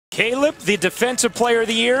Caleb, the Defensive Player of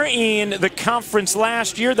the Year in the conference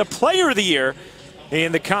last year, the Player of the Year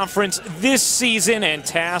in the conference this season, and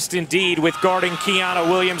tasked indeed with guarding Kiana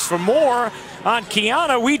Williams. For more on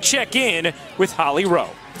Kiana, we check in with Holly Rowe.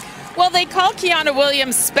 Well, they call Kiana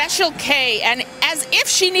Williams Special K, and as if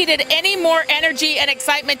she needed any more energy and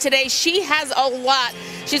excitement today, she has a lot.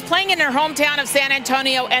 She's playing in her hometown of San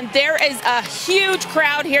Antonio, and there is a huge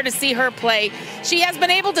crowd here to see her play. She has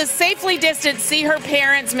been able to safely see her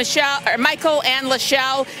parents, Michael and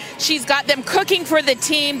Lachelle. She's got them cooking for the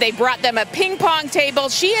team. They brought them a ping pong table.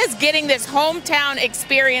 She is getting this hometown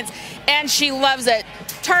experience, and she loves it.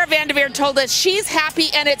 Tara Vanderveer told us she's happy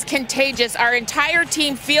and it's contagious. Our entire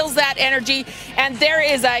team feels that energy, and there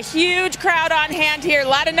is a huge crowd on hand here. A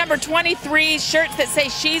lot of number 23 shirts that say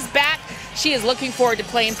she's back. She is looking forward to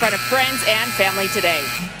playing in front of friends and family today.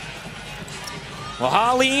 Well,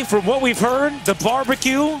 Holly, from what we've heard, the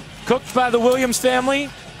barbecue cooked by the Williams family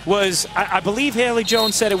was, I believe Haley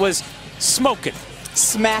Jones said it was smoking.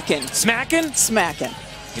 Smacking. Smacking? Smacking.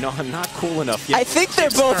 You know, I'm not cool enough yet. I think they're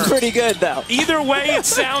both pretty good, though. Either way, it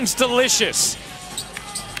sounds delicious.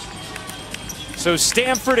 So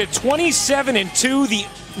Stanford at 27-2, the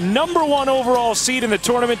 #1 overall seed in the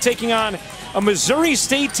tournament, taking on a Missouri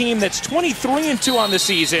State team that's 23-2 on the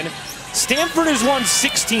season. Stanford has won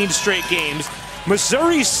 16 straight games.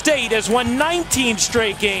 Missouri State has won 19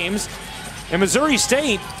 straight games. And Missouri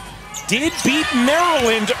State did beat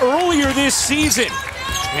Maryland earlier this season,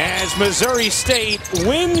 as Missouri State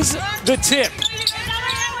wins the tip.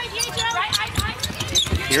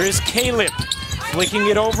 Here is Caleb flicking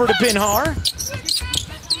it over to Binhar.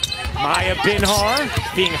 Maya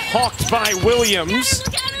Binhar being hawked by Williams.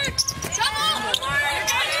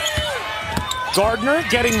 Gardner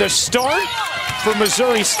getting the start for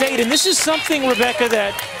Missouri State. And this is something, Rebecca,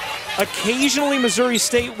 that occasionally Missouri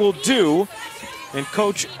State will do. And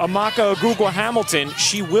Coach Amaka Agugwa-Hamilton,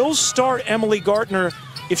 she will start Emily Gardner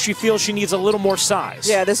if she feels she needs a little more size.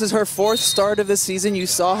 Yeah, this is her 4th start of the season. You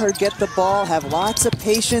saw her get the ball, have lots of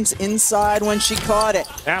patience inside when she caught it.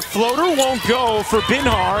 That floater won't go for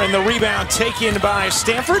Binhar, and the rebound taken by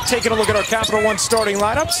Stanford. Taking a look at our Capital One starting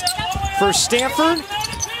lineups. For Stanford,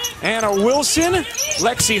 Anna Wilson,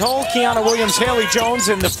 Lexi Hull, Kiana Williams, Haley Jones,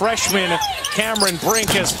 and the freshman Cameron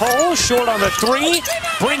Brink as Hull short on the 3.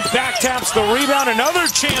 Brink back taps the rebound. Another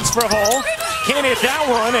chance for Hull. Can't hit that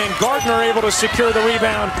one, and Gardner able to secure the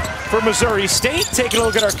rebound for Missouri State. Taking a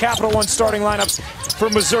look at our Capital One starting lineups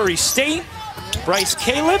for Missouri State. Bryce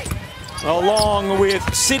Caleb, along with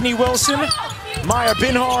Sydney Wilson, Maya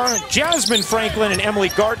Binhar, Jasmine Franklin, and Emily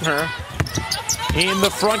Gardner in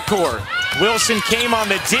the front court. Wilson came on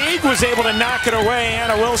the dig, was able to knock it away.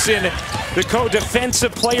 Anna Wilson, the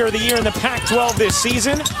co-defensive player of the year in the Pac-12 this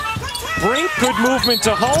season. Brink, good movement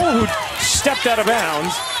to Hull, who stepped out of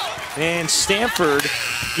bounds. And Stanford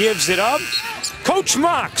gives it up. Coach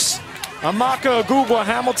Mox, Amaka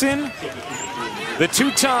Agugwa-Hamilton, the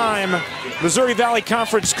 2-time Missouri Valley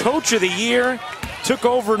Conference Coach of the Year, took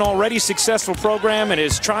over an already successful program and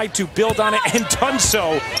has tried to build on it, and done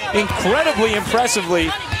so incredibly impressively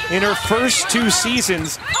in her first 2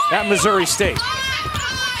 seasons at Missouri State.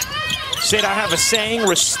 Said, I have a saying,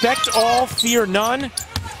 respect all, fear none.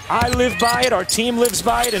 I live by it, our team lives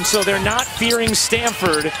by it, and so they're not fearing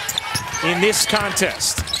Stanford in this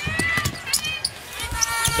contest.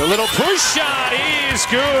 The little push shot is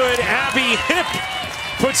good. Abby Hip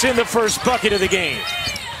puts in the first bucket of the game.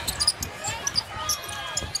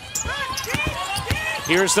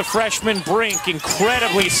 Here's the freshman Brink,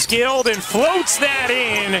 incredibly skilled, and floats that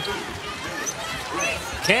in.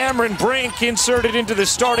 Cameron Brink inserted into the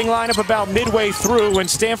starting lineup about midway through, and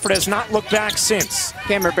Stanford has not looked back since.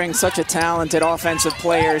 Cameron Brink's such a talented offensive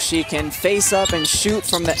player. She can face up and shoot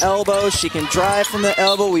from the elbow. She can drive from the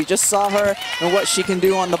elbow. We just saw her and what she can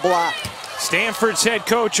do on the block. Stanford's head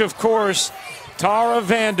coach, of course, Tara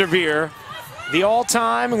Vanderveer, the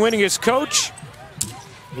all-time winningest coach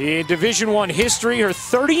in Division I history. Her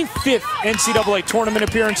 35th NCAA tournament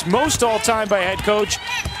appearance, most all-time by a head coach.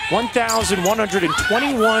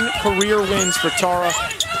 1,121 career wins for Tara,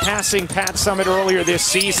 passing Pat Summitt earlier this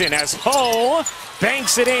season as Hull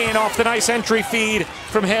banks it in off the nice entry feed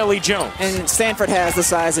from Haley Jones. And Stanford has the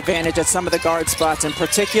size advantage at some of the guard spots, in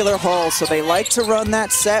particular Hull, so they like to run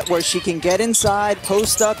that set where she can get inside,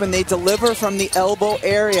 post up, and they deliver from the elbow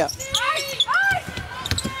area.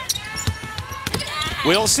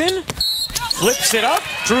 Wilson flips it up,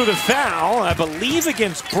 drew the foul, I believe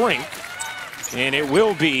against Brink. And it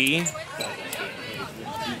will be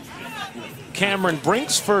Cameron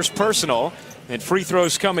Brink's first personal. And free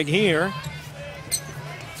throws coming here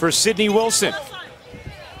for Sydney Wilson.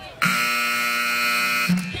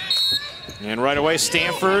 And right away,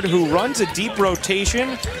 Stanford, who runs a deep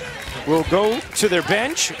rotation, will go to their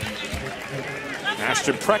bench.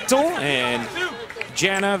 Ashton Prechtel and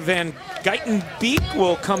Jana Van Geitenbeek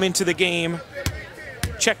will come into the game.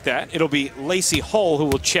 Check that. It'll be Lacey Hull who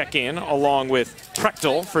will check in along with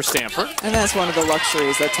Prechtel for Stanford. And that's one of the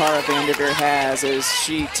luxuries that Tara Vanderveer has, is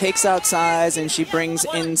she takes out size and she brings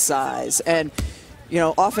in size. And you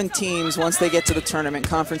know, often teams, once they get to the tournament,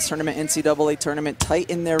 conference tournament, NCAA tournament,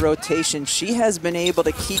 tighten their rotation. She has been able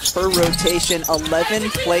to keep her rotation 11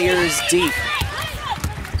 players deep.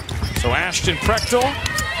 So Ashton Prechtel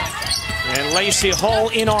and Lacey Hull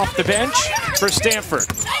in off the bench for Stanford.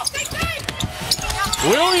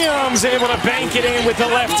 Williams able to bank it in with the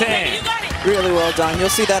left hand. Really well done. You'll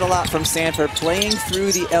see that a lot from Stanford, playing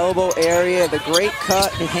through the elbow area, the great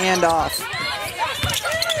cut and handoff.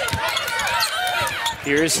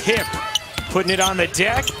 Here's Hip, putting it on the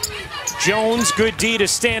deck. Jones, good D to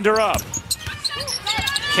stand her up.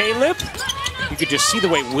 Caleb, you could just see the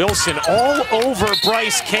way Wilson all over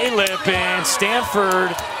Bryce Caleb, and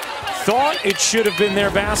Stanford thought it should have been their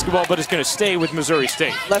basketball, but it's going to stay with Missouri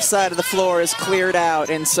State. Left side of the floor is cleared out,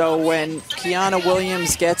 and so when Kiana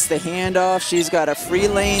Williams gets the handoff, she's got a free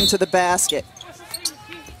lane to the basket.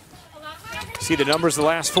 See the numbers the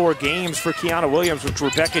last 4 games for Kiana Williams, which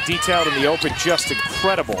Rebecca detailed in the open, just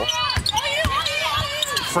incredible.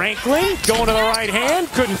 Franklin going to the right hand,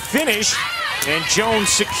 couldn't finish, and Jones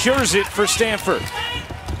secures it for Stanford.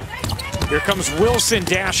 Here comes Wilson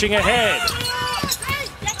dashing ahead.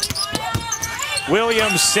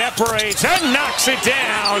 Williams separates and knocks it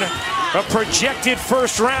down. A projected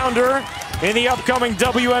first rounder in the upcoming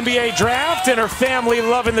WNBA draft, and her family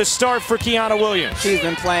loving the start for Kiana Williams. She's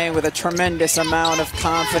been playing with a tremendous amount of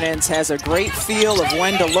confidence, has a great feel of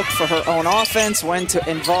when to look for her own offense, when to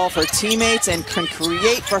involve her teammates, and can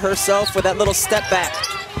create for herself with that little step back.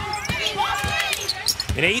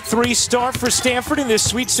 An 8-3 start for Stanford in this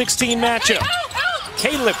Sweet 16 matchup.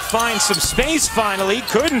 Caleb finds some space finally,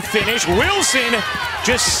 couldn't finish. Wilson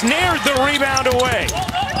just snared the rebound away.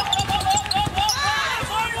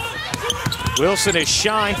 Wilson has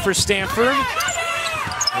shined for Stanford.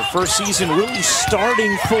 Her first season really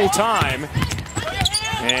starting full-time,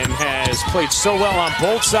 and has played so well on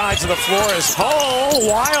both sides of the floor as Hull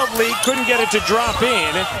wildly couldn't get it to drop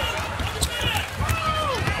in.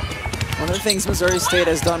 One of the things Missouri State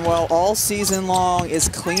has done well all season long is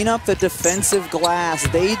clean up the defensive glass.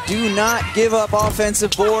 They do not give up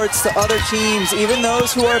offensive boards to other teams, even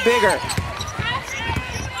those who are bigger.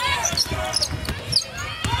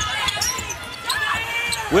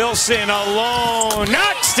 Wilson alone,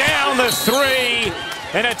 knocks down the 3,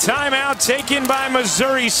 and a timeout taken by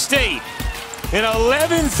Missouri State. An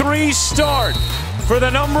 11-3 start for the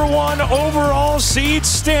 #1 overall seed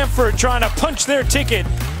Stanford, trying to punch their ticket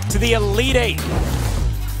to the Elite 8.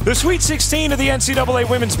 The Sweet 16 of the NCAA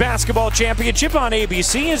Women's Basketball Championship on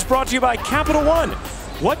ABC is brought to you by Capital One.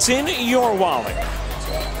 What's in your wallet?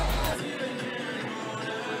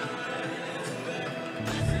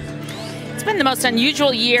 It's been the most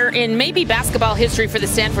unusual year in maybe basketball history for the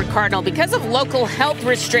Stanford Cardinal. Because of local health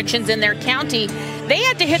restrictions in their county, they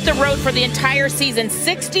had to hit the road for the entire season.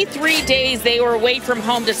 63 days they were away from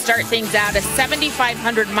home to start things out, a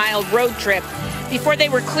 7,500-mile road trip before they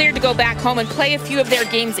were cleared to go back home and play a few of their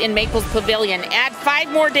games in Maples Pavilion. Add 5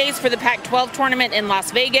 more days for the Pac-12 tournament in Las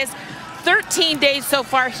Vegas. 13 days so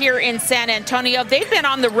far here in San Antonio. They've been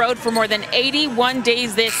on the road for more than 81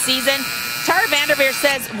 days this season. Tara Vanderveer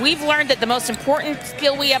says, we've learned that the most important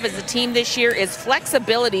skill we have as a team this year is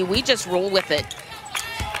flexibility. We just roll with it.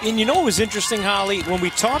 And you know what was interesting, Holly? When we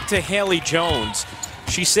talked to Haley Jones,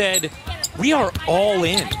 she said, we are all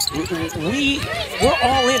in. We're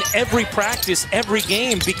all in every practice, every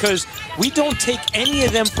game, because we don't take any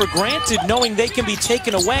of them for granted, knowing they can be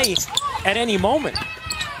taken away at any moment.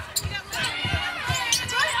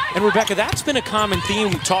 And Rebecca, that's been a common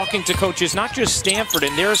theme talking to coaches, not just Stanford,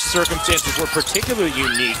 and their circumstances were particularly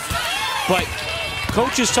unique, but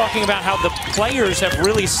coaches talking about how the players have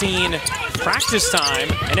really seen practice time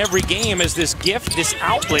and every game as this gift, this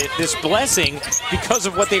outlet, this blessing because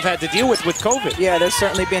of what they've had to deal with COVID. Yeah, there's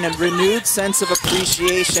certainly been a renewed sense of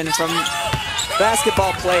appreciation from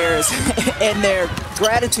basketball players and their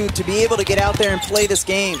gratitude to be able to get out there and play this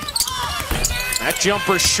game. That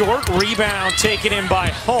jumper short, rebound taken in by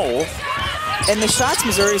Hull. And the shots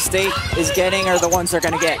Missouri State is getting are the ones they're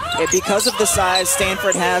going to get. Because of the size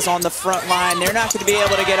Stanford has on the front line, they're not going to be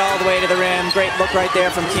able to get all the way to the rim. Great look right there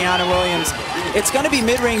from Kiana Williams. It's going to be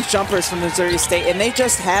mid-range jumpers from Missouri State, and they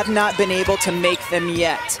just have not been able to make them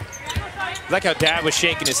yet. I like how Dad was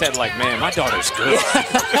shaking his head like, man, my daughter's good.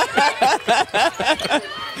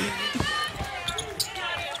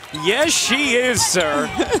 Yes, she is, sir.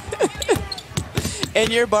 And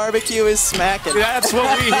your barbecue is smacking. That's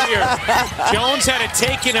what we hear. Jones had it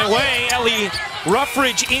taken away. Ellie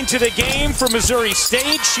Ruffridge into the game for Missouri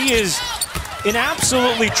State. She is an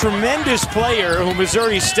absolutely tremendous player who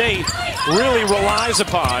Missouri State really relies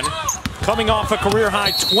upon. Coming off a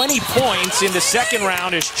career-high 20 points in the second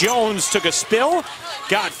round as Jones took a spill,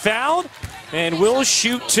 got fouled, and will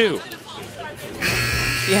shoot two.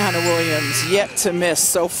 Kiana Williams yet to miss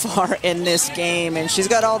so far in this game, and she's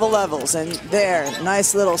got all the levels. And there,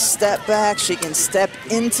 nice little step back. She can step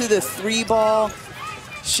into the three ball.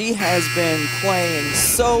 She has been playing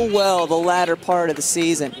so well the latter part of the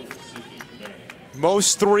season.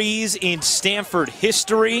 Most threes in Stanford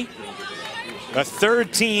history. A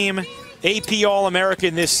third-team AP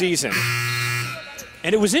All-American this season.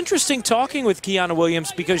 And it was interesting talking with Kiana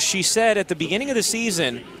Williams because she said at the beginning of the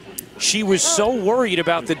season she was so worried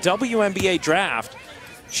about the WNBA draft.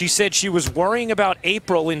 She said she was worrying about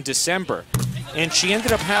April in December. And she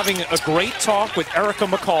ended up having a great talk with Erica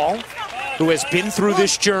McCall, who has been through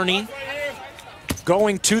this journey,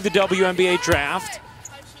 going to the WNBA draft,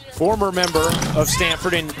 former member of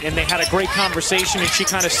Stanford, and they had a great conversation, and she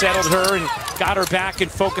kind of settled her and got her back and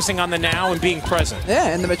focusing on the now and being present. Yeah,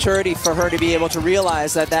 and the maturity for her to be able to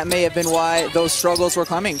realize that that may have been why those struggles were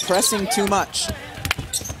coming, pressing too much.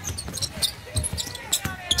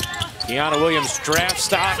 Kiana Williams' draft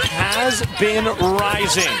stock has been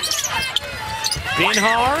rising.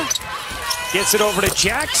 Binhar gets it over to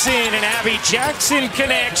Jackson, and Abby Jackson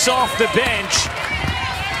connects off the bench.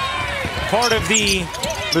 Part of the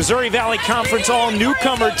Missouri Valley Conference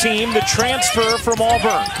all-newcomer team, the transfer from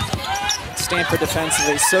Auburn. Stanford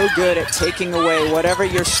defensively so good at taking away whatever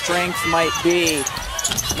your strength might be.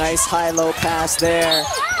 Nice high-low pass there.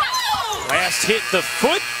 Last hit the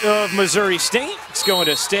foot of Missouri State. It's going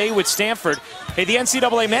to stay with Stanford. Hey, the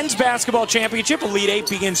NCAA Men's Basketball Championship, Elite 8,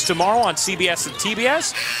 begins tomorrow on CBS and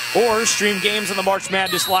TBS, or stream games on the March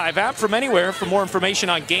Madness Live app from anywhere. For more information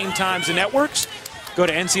on game times and networks, go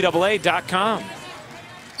to ncaa.com.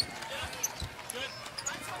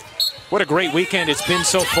 What a great weekend it's been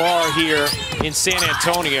so far here in San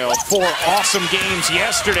Antonio. 4 awesome games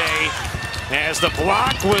yesterday as the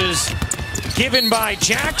block was given by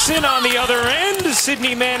Jackson on the other end.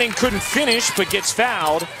 Sydney Manning couldn't finish but gets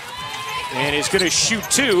fouled and is going to shoot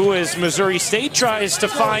 2 as Missouri State tries to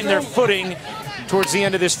find their footing towards the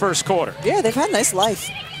end of this first quarter. Yeah, they've had nice life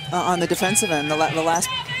on the defensive end the last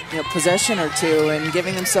possession or two, and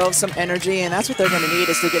giving themselves some energy, and that's what they're going to need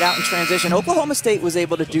is to get out in transition. Oklahoma State was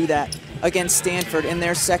able to do that against Stanford in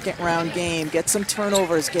their second round game. Get some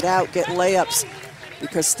turnovers, get out, get layups,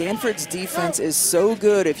 because Stanford's defense is so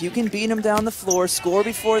good. If you can beat them down the floor, score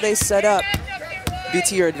before they set up, be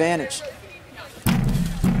to your advantage.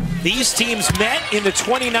 These teams met in the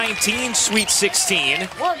 2019 Sweet 16.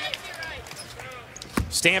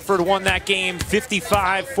 Stanford won that game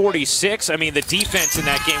 55-46. I mean, the defense in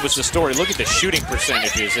that game was the story. Look at the shooting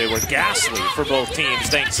percentages. They were ghastly for both teams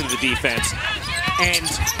thanks to the defense. And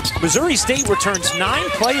Missouri State returns 9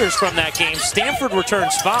 players from that game. Stanford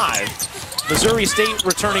returns 5. Missouri State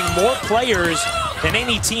returning more players than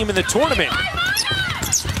any team in the tournament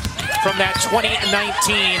from that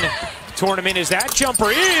 2019 tournament, as that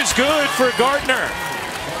jumper is good for Gardner.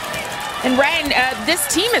 And Ryan,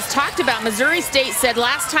 this team has talked about, Missouri State said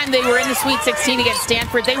last time they were in the Sweet 16 against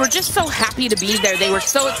Stanford, they were just so happy to be there. They were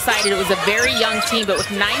so excited. It was a very young team, but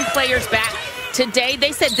with 9 players back today,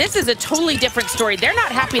 they said this is a totally different story. They're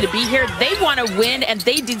not happy to be here. They want to win, and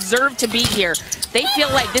they deserve to be here. They feel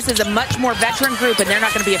like this is a much more veteran group, and they're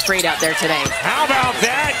not going to be afraid out there today. How about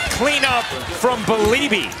that cleanup from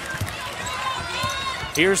Belibi?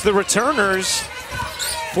 Here's the returners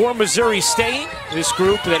for Missouri State. This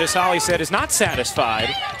group that, as Holly said, is not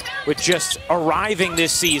satisfied with just arriving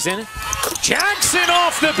this season. Jackson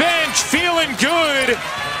off the bench, feeling good,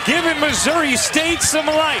 giving Missouri State some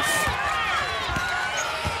life.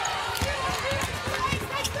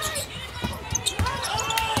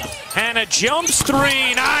 Hannah jumps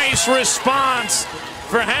 3, nice response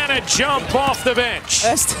for Hannah Jump off the bench.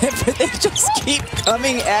 They just keep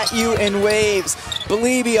coming at you in waves.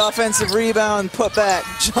 Belibi offensive rebound, put back,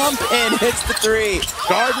 jump in, hits the 3.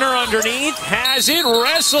 Gardner underneath, has it,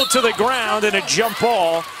 wrestled to the ground, and a jump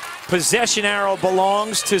ball. Possession arrow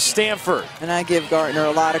belongs to Stanford. And I give Gardner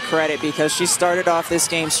a lot of credit because she started off this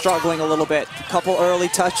game struggling a little bit. A couple early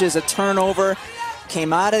touches, a turnover,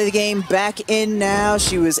 came out of the game, back in now.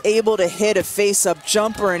 She was able to hit a face-up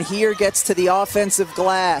jumper, and here gets to the offensive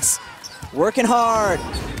glass. Working hard.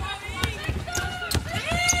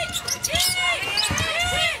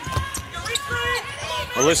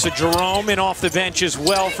 Alyssa Jerome in off the bench as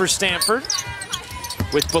well for Stanford,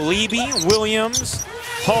 with Belibi, Williams,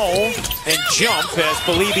 Hull, and Jump, as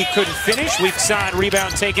Belibi couldn't finish. Weak side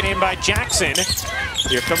rebound taken in by Jackson.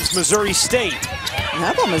 Here comes Missouri State.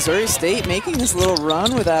 How about Missouri State making this little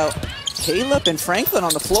run without Caleb and Franklin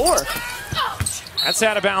on the floor? That's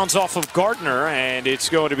out of bounds off of Gardner, and it's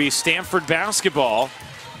going to be Stanford basketball.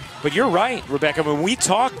 But you're right, Rebecca. When we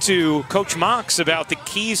talked to Coach Mox about the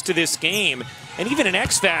keys to this game, and even an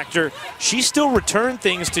X factor, she still returned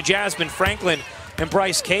things to Jasmine Franklin and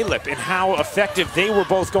Bryce Caleb, and how effective they were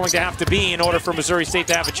both going to have to be in order for Missouri State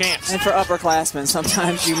to have a chance. And for upperclassmen,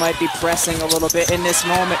 sometimes you might be pressing a little bit in this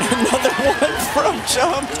moment. Another one from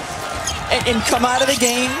Jump. And come out of the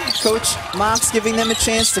game. Coach Mox giving them a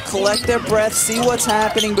chance to collect their breath, see what's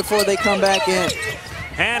happening before they come back in.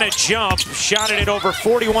 Hannah Jump shot it at over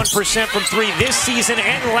 41% from three this season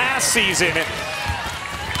and last season.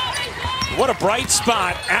 What a bright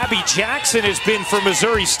spot Abby Jackson has been for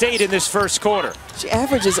Missouri State in this first quarter. She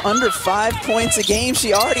averages under 5 points a game.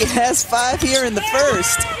 She already has 5 here in the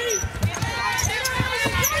first.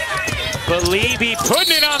 Belibi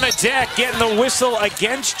putting it on the deck, getting the whistle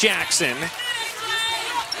against Jackson.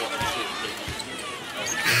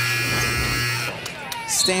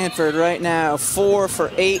 Stanford right now 4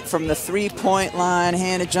 for 8 from the 3-point line.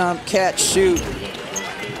 Hannah Jump, catch, shoot.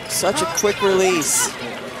 Such a quick release.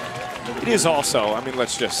 It is also, I mean,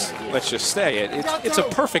 let's just say it. It's a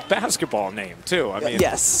perfect basketball name too. I mean,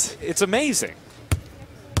 yes, it's amazing.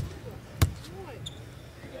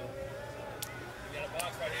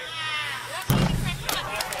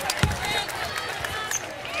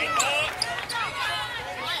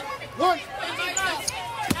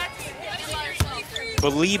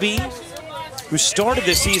 Belibi, who started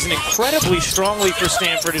the season incredibly strongly for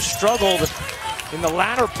Stanford, has struggled in the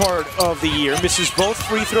latter part of the year. Misses both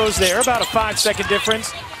free throws there, about a 5-second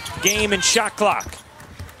difference. Game and shot clock.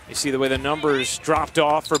 You see the way the numbers dropped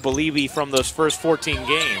off for Belibi from those first 14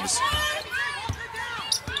 games.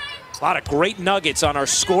 A lot of great nuggets on our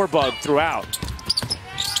score bug throughout.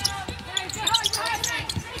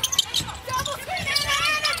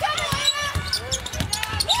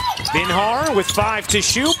 Binhar with 5 to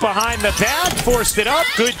shoot, behind the back, forced it up.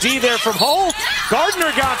 Good D there from Hull.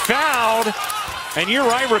 Gardner got fouled. And you're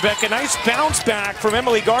right, Rebecca, nice bounce back from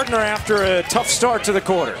Emily Gardner after a tough start to the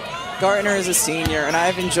quarter. Gardner is a senior, and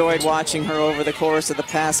I've enjoyed watching her over the course of the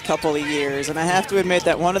past couple of years. And I have to admit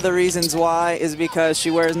that one of the reasons why is because she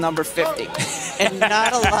wears number 50. And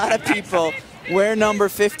not a lot of people wear number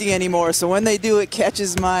 50 anymore. So when they do, it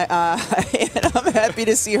catches my eye. And I'm happy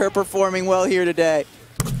to see her performing well here today.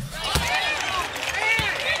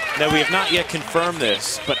 Now, we have not yet confirmed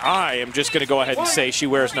this, but I am just going to go ahead and say she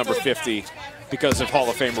wears number 50 because of Hall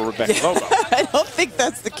of Famer Rebecca Lobo. I don't think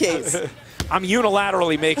that's the case. I'm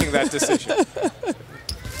unilaterally making that decision.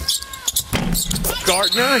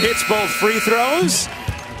 Gardner hits both free throws.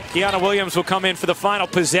 Kiana Williams will come in for the final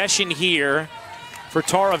possession here for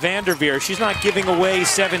Tara Vanderveer. She's not giving away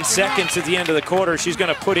 7 seconds at the end of the quarter. She's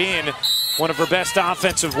going to put in one of her best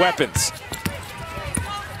offensive weapons.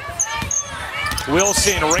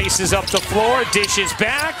 Wilson races up the floor, dishes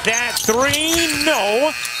back. That three,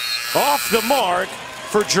 no. Off the mark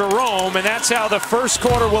for Jerome, and that's how the first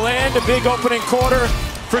quarter will end. A big opening quarter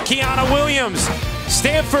for Kiana Williams.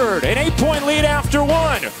 Stanford, an 8-point lead after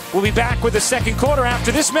one. We'll be back with the second quarter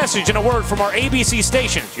after this message and a word from our ABC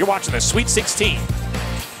stations. You're watching the Sweet 16.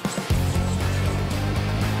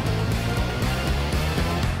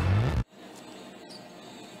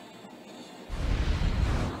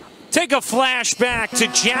 Take a flashback to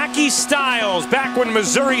Jackie Stiles, back when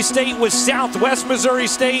Missouri State was Southwest Missouri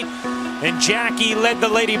State, and Jackie led the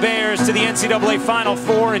Lady Bears to the NCAA Final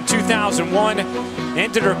Four in 2001.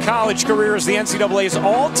 Ended her college career as the NCAA's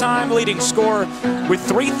all-time leading scorer with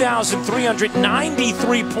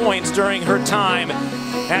 3,393 points during her time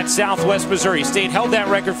at Southwest Missouri State. Held that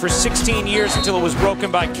record for 16 years until it was broken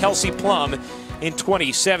by Kelsey Plum in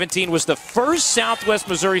 2017. Was the first Southwest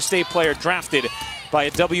Missouri State player drafted by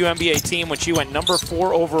a WNBA team when she went number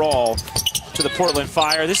 4 overall to the Portland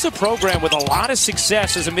Fire. This is a program with a lot of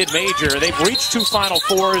success as a mid-major. They've reached 2 Final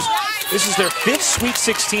Fours. This is their 5th Sweet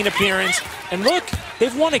 16 appearance. And look,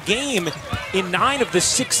 they've won a game in 9 of the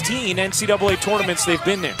 16 NCAA tournaments they've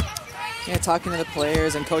been in. Yeah, talking to the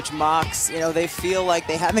players and Coach Mox, you know, they feel like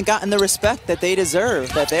they haven't gotten the respect that they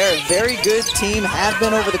deserve, that they're a very good team, have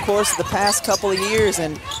been over the course of the past couple of years,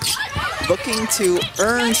 and looking to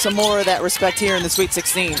earn some more of that respect here in the Sweet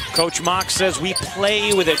 16. Coach Mox says we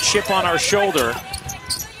play with a chip on our shoulder.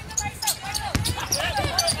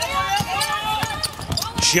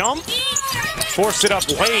 Jump Forced it up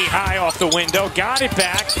way high off the window. Got it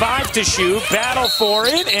back. 5 to shoot. Battle for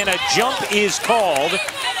it. And a jump is called.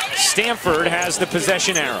 Stanford has the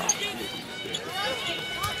possession arrow.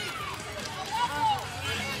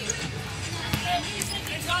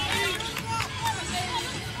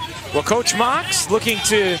 Well, Coach Mox looking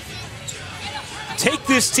to take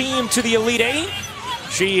this team to the Elite Eight.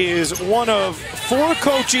 She is one of 4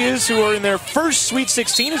 coaches who are in their first Sweet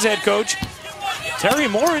 16 as head coach. Terry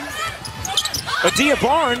Morin, Adia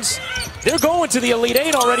Barnes, they're going to the Elite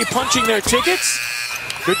Eight already, punching their tickets.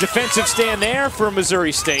 Good defensive stand there for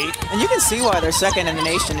Missouri State. And you can see why they're second in the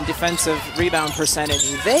nation in defensive rebound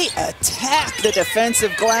percentage. They attack the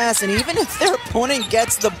defensive glass, and even if their opponent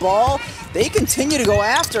gets the ball, they continue to go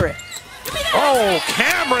after it. Oh,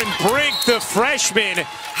 Cameron Brink, the freshman,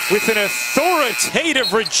 with an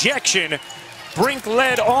authoritative rejection. Brink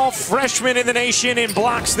led all freshmen in the nation in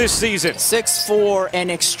blocks this season. 6'4"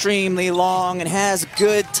 and extremely long and has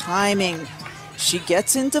good timing. She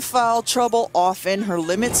gets into foul trouble often. Her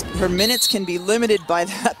minutes can be limited by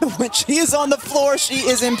that, but when she is on the floor, she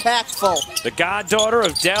is impactful. The goddaughter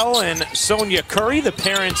of Dell and Sonia Curry, the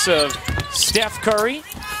parents of Steph Curry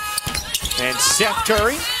and Seth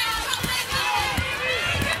Curry.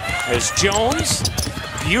 As Jones,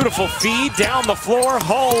 beautiful feed down the floor.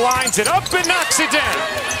 Hull lines it up and knocks it down.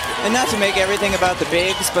 And not to make everything about the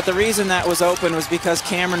bigs, but the reason that was open was because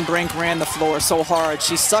Cameron Brink ran the floor so hard.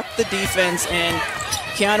 She sucked the defense in.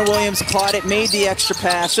 Kiana Williams caught it, made the extra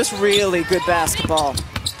pass. Just really good basketball.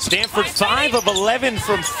 Stanford 5 of 11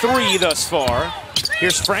 from 3 thus far.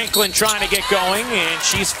 Here's Franklin trying to get going, and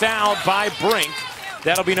she's fouled by Brink.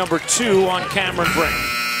 That'll be number 2 on Cameron Brink.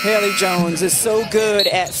 Haley Jones is so good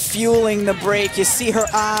at fueling the break. You see her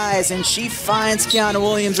eyes, and she finds Kiana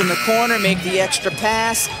Williams in the corner, make the extra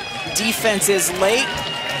pass. Defense is late,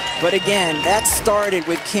 but again, that started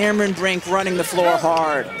with Cameron Brink running the floor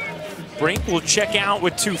hard. Brink will check out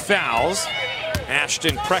with 2 fouls.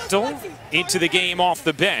 Ashton Prechtel into the game off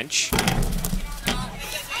the bench.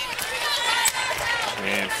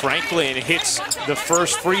 And Franklin hits the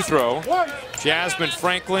first free throw. Jasmine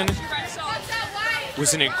Franklin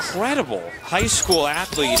was an incredible high school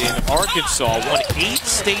athlete in Arkansas, won 8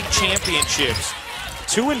 state championships,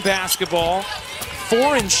 2 in basketball,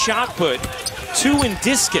 4 in shot put, 2 in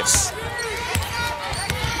discus.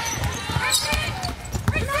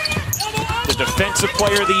 The defensive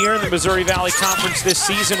player of the year in the Missouri Valley Conference this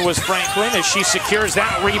season was Franklin as she secures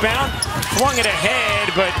that rebound, flung it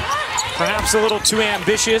ahead, but perhaps a little too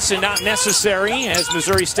ambitious and not necessary as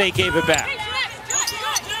Missouri State gave it back.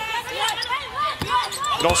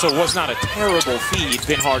 It also was not a terrible feed.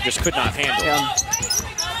 Binhar just could not handle it.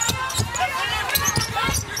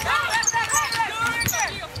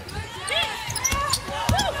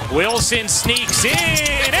 Wilson sneaks in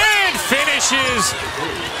and finishes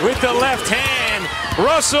with the left hand.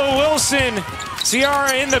 Russell Wilson,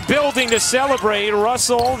 Ciara in the building to celebrate.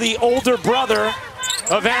 Russell, the older brother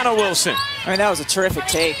of Anna Wilson. I mean, that was a terrific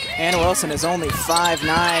take. Anna Wilson is only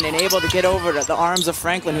 5'9" and able to get over to the arms of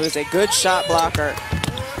Franklin, who is a good shot blocker.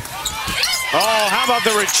 Oh, how about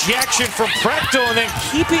the rejection from Prechtel and then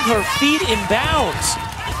keeping her feet in bounds.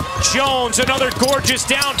 Jones, another gorgeous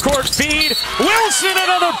down-court feed. Wilson,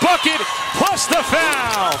 another bucket, plus the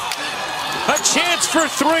foul. A chance for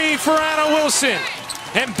 3 for Anna Wilson,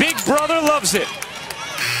 and Big Brother loves it.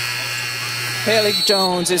 Haley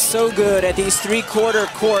Jones is so good at these 3/4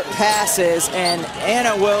 court passes, and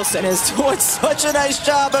Anna Wilson is doing such a nice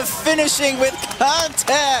job of finishing with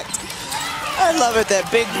contact. I love it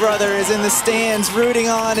that Big Brother is in the stands rooting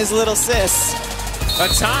on his little sis. A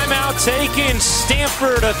timeout taken.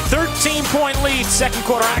 Stanford, a 13-point lead. Second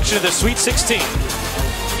quarter action of the Sweet 16.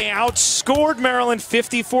 They outscored Maryland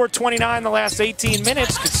 54-29 the last 18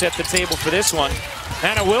 minutes. Could set the table for this one.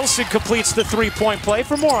 Anna Wilson completes the 3-point play.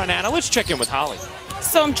 For more on Anna, let's check in with Holly.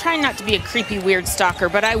 So I'm trying not to be a creepy, weird stalker,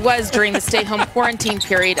 but I was during the stay-home quarantine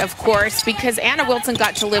period, of course, because Anna Wilson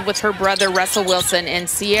got to live with her brother, Russell Wilson, and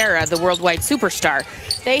Ciara, the worldwide superstar.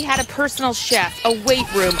 They had a personal chef, a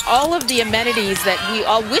weight room, all of the amenities that we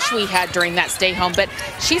all wish we had during that stay-home, but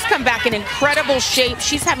she's come back in incredible shape.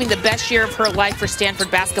 She's having the best year of her life for Stanford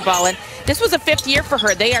basketball, and this was a 5th year for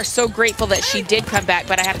her. They are so grateful that she did come back,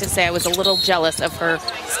 but I have to say I was a little jealous of her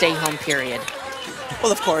stay-home period.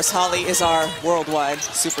 Well, of course, Holly is our worldwide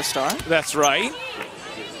superstar. That's right.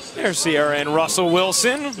 There's Ciara and Russell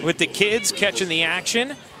Wilson with the kids catching the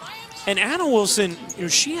action. And Anna Wilson, you know,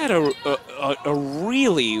 she had a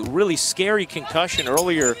really, really scary concussion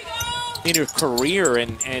earlier in her career,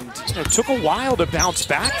 and you know, took a while to bounce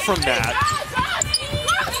back from that.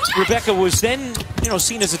 Rebecca was then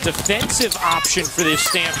seen as a defensive option for this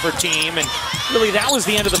Stanford team, and really that was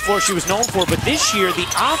the end of the floor she was known for. But this year, the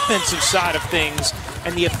offensive side of things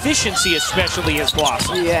and the efficiency especially has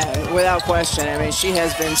blossomed. Yeah, without question. I mean, she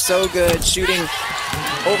has been so good, shooting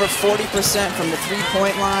over 40% from the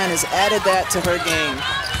three-point line, has added that to her game.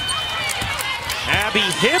 Abby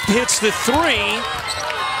Hipp hits the three.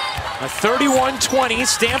 A 31-20,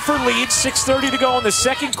 Stanford leads, 6:30 to go in the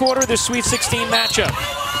second quarter of the Sweet 16 matchup.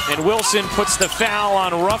 And Wilson puts the foul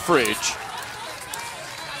on Ruffridge.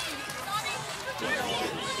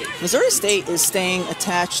 Missouri State is staying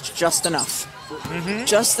attached just enough.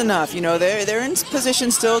 Just enough. They're in position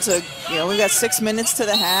still to, we've got 6 minutes to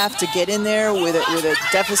the half to get in there with a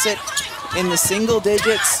deficit in the single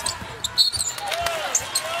digits.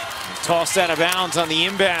 Tossed out of bounds on the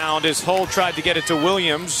inbound as Hull tried to get it to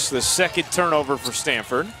Williams, the second turnover for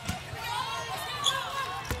Stanford.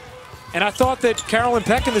 And I thought that Carolyn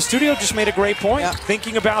Peck in the studio just made a great point. Yeah.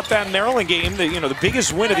 Thinking about that Maryland game, the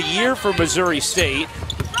biggest win of the year for Missouri State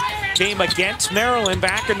came against Maryland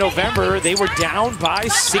back in November. They were down by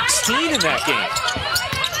 16 in that game.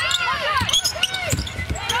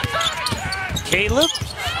 Caleb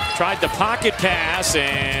tried the pocket pass,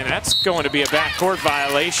 and that's going to be a backcourt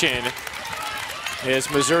violation as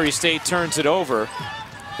Missouri State turns it over.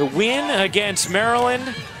 The win against Maryland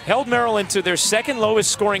held Maryland to their second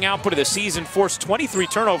lowest scoring output of the season, forced 23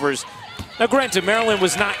 turnovers. Now, granted, Maryland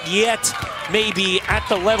was not yet maybe at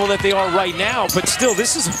the level that they are right now, but still,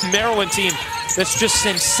 this is a Maryland team that's just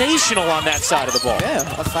sensational on that side of the ball. Yeah,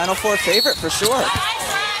 a Final Four favorite for sure.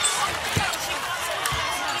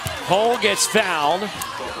 Hull gets fouled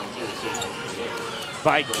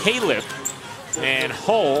by Caleb, and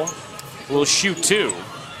Hull will shoot two.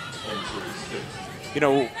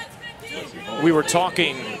 We were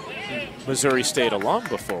talking Missouri State alum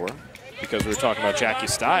before because we were talking about Jackie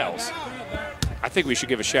Stiles. I think we should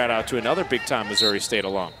give a shout out to another big-time Missouri State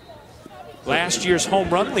alum. Last year's home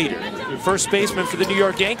run leader, first baseman for the New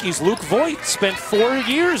York Yankees, Luke Voigt, spent 4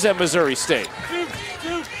 years at Missouri State.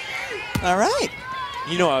 All right.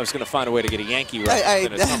 I was going to find a way to get a Yankee right.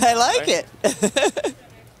 I like it.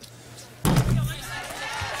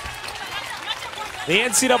 The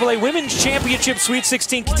NCAA Women's Championship Sweet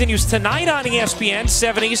 16 continues tonight on ESPN,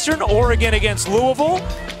 7 Eastern, Oregon against Louisville.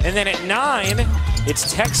 And then at 9,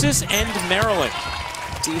 it's Texas and Maryland.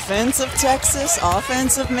 Defense of Texas,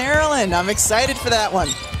 offense of Maryland. I'm excited for that one.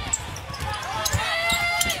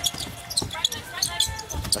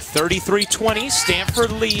 A 33-20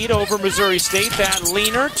 Stanford lead over Missouri State. That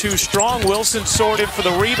leaner, too strong. Wilson sorted for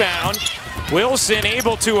the rebound. Wilson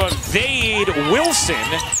able to evade Wilson.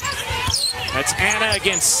 That's Anna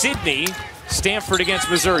against Sydney. Stanford against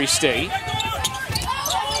Missouri State.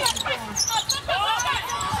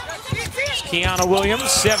 Kiana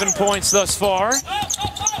Williams, 7 points thus far.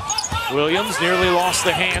 Williams nearly lost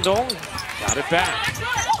the handle. Got it back.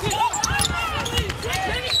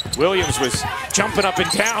 Williams was jumping up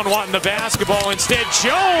and down wanting the basketball. Instead,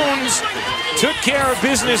 Jones took care of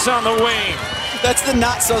business on the wing. That's the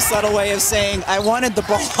not so subtle way of saying I wanted the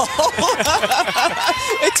ball.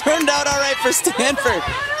 It turned out all right for Stanford.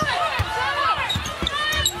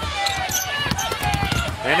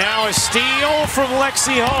 And now a steal from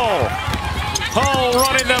Lexi Hull. Hull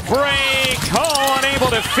running the break. Hull unable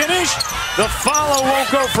to finish. The follow won't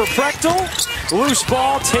go for Prechtel. Loose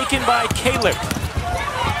ball taken by Caleb.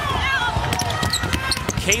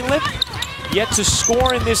 Caleb yet to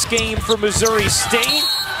score in this game for Missouri State.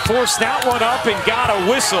 Forced that one up and got a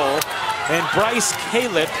whistle. And Bryce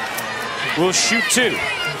Caleb will shoot two.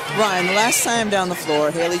 Ryan, the last time down the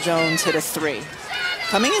floor, Haley Jones hit a three.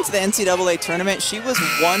 Coming into the NCAA tournament, she was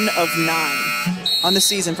 1 of 9 on the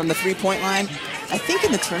season from the three-point line. I think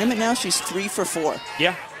in the tournament now, she's 3 for 4.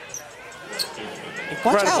 Yeah.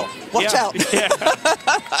 Watch out. Watch out. Yeah.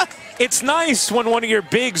 It's nice when one of your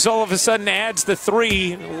bigs all of a sudden adds the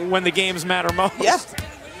 3 when the games matter most. Yeah.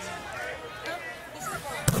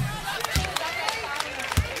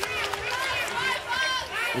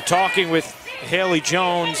 We're talking with Haley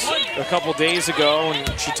Jones a couple days ago,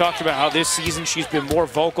 and she talked about how this season she's been more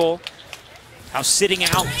vocal, how sitting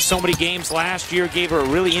out so many games last year gave her a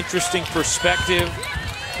really interesting perspective,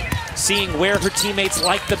 seeing where her teammates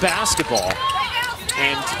like the basketball.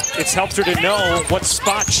 And it's helped her to know what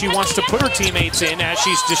spot she wants to put her teammates in as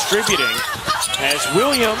she's distributing. As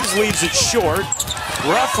Williams leaves it short,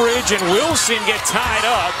 Ruffridge and Wilson get tied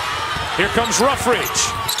up. Here comes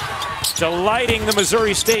Ruffridge, delighting the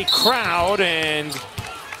Missouri State crowd, and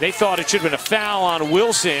they thought it should have been a foul on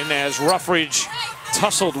Wilson as Ruffridge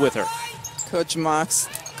tussled with her. Coach Mox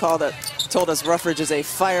told us Ruffridge is a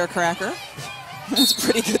firecracker. That's a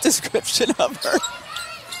pretty good description of her.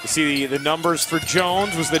 You see the numbers for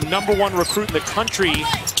Jones. Was the #1 recruit in the country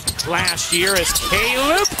last year, as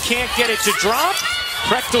Caleb can't get it to drop.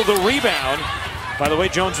 Prechtel the rebound. By the way,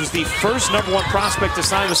 Jones was the first #1 prospect to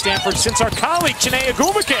sign with Stanford since our colleague Chiney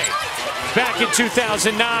Agumake back in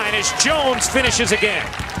 2009, as Jones finishes again.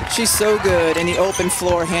 She's so good in the open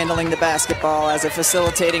floor handling the basketball as a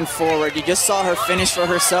facilitating forward. You just saw her finish for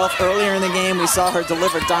herself earlier in the game. We saw her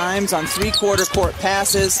deliver dimes on 3/4 court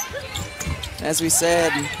passes. As we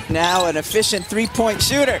said, now an efficient three-point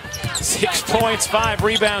shooter. 6 points, 5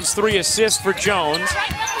 rebounds, 3 assists for Jones.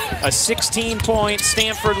 A 16-point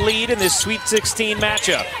Stanford lead in this Sweet 16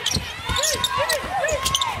 matchup.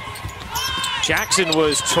 Jackson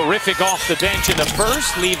was terrific off the bench in the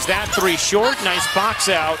first, leaves that 3 short. Nice box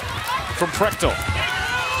out from Prechtel.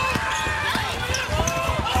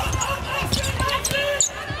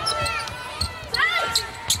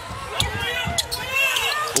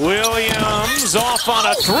 Williams off on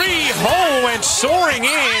a 3. Ho went soaring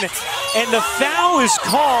in, and the foul is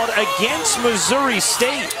called against Missouri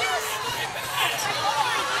State.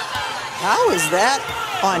 How is that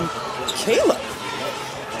on Caleb?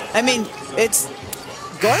 I mean, it's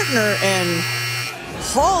Gardner and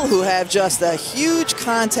Hall who have just a huge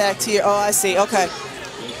contact here. Oh, I see. Okay.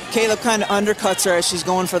 Caleb kind of undercuts her as she's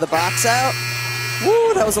going for the box out.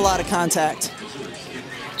 Woo, that was a lot of contact.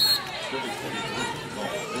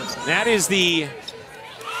 That is the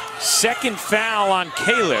second foul on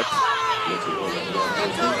Caleb.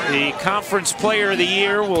 The Conference Player of the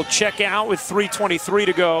Year will check out with 3:23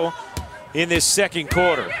 to go in this second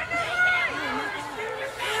quarter.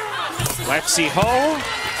 Lexi Ho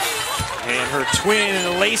and her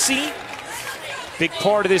twin Lacey, big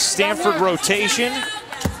part of this Stanford rotation.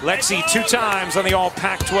 Lexi 2 times on the all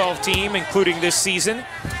Pac-12 team, including this season,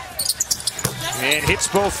 and hits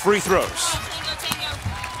both free throws.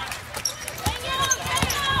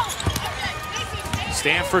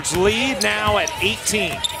 Stanford's lead now at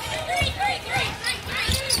 18.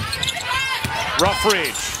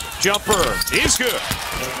 Ruffridge, jumper is good.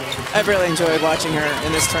 I've really enjoyed watching her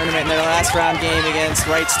in this tournament. In their last round game against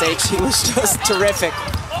Wright State, she was just terrific.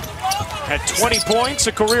 Had 20 points,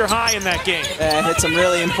 a career high in that game. Hit some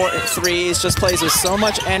really important threes, just plays with so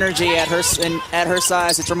much energy at her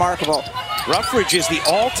size. It's remarkable. Ruffridge is the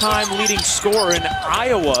all-time leading scorer in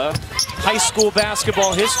Iowa high school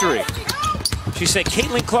basketball history. She said,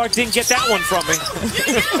 Caitlin Clark didn't get that one from me.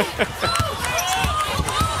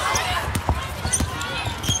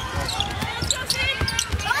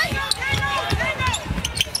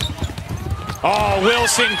 Oh,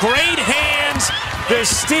 Wilson, great hands, the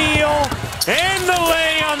steal, and the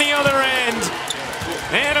lay on the other end.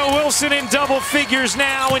 Anna Wilson in double figures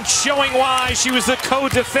now, and showing why she was the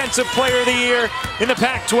co-defensive player of the year in the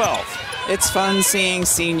Pac-12. It's fun seeing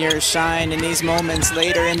seniors shine in these moments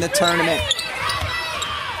later in the tournament.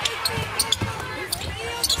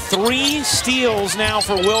 3 steals now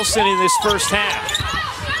for Wilson in this first half.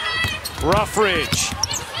 Ruffridge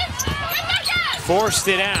forced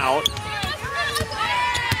it out.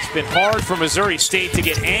 It's been hard for Missouri State to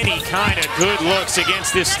get any kind of good looks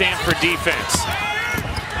against this Stanford defense.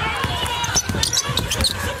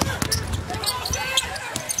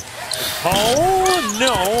 Oh,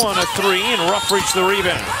 no, on a 3, and Ruffridge the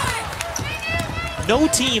rebound. No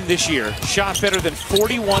team this year shot better than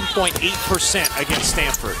 41.8% against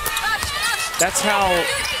Stanford. That's how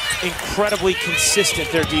incredibly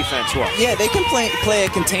consistent their defense was. Yeah, they can play a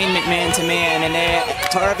containment man-to-man, and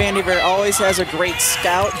Tara Vanderveer always has a great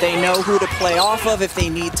scout. They know who to play off of if they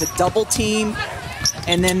need to double team,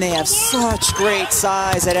 and then they have such great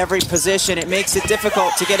size at every position. It makes it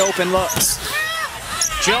difficult to get open looks.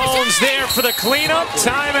 Jones there for the cleanup.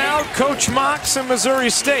 Timeout, Coach Mox and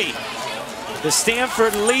Missouri State. The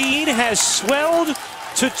Stanford lead has swelled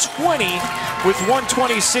to 20 with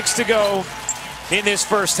 1:26 to go in this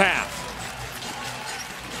first half.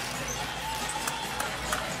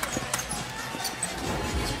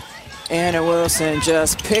 Anna Wilson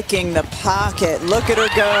just picking the pocket. Look at her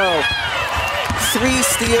go. 3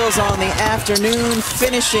 steals on the afternoon,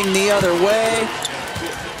 finishing the other way.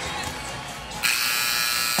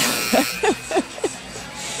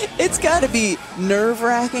 It's got to be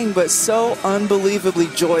nerve-wracking, but so unbelievably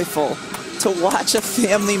joyful to watch a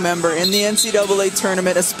family member in the NCAA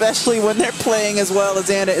tournament, especially when they're playing as well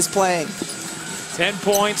as Anna is playing. 10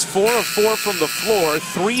 points, 4 of 4 from the floor,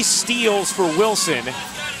 3 steals for Wilson.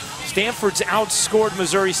 Stanford's outscored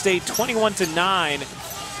Missouri State 21-9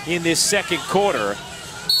 in this second quarter.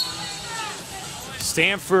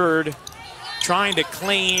 Stanford trying to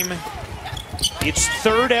claim its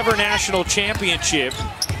 3rd ever national championship.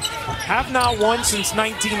 have not won since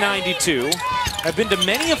 1992. Have been to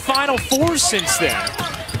many a Final Four since then.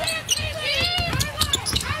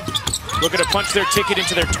 Looking to punch their ticket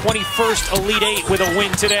into their 21st Elite Eight with a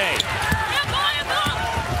win today.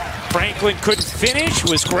 Franklin couldn't finish,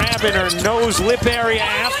 was grabbing her nose lip area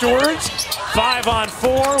afterwards.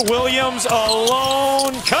 5-on-4, Williams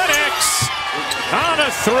alone, connects on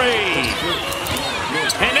a 3.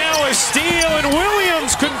 And now a steal, and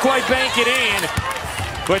Williams couldn't quite bank it in.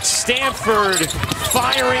 But Stanford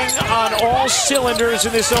firing on all cylinders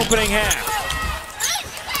in this opening half.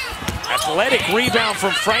 Athletic rebound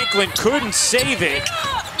from Franklin, couldn't save it.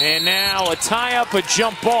 And now a tie-up, a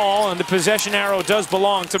jump ball, and the possession arrow does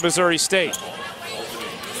belong to Missouri State.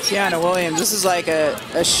 Kiana Williams, this is like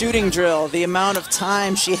a shooting drill. The amount of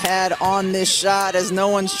time she had on this shot as no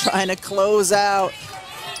one's trying to close out.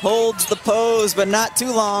 Holds the pose, but not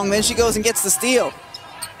too long. Then she goes and gets the steal.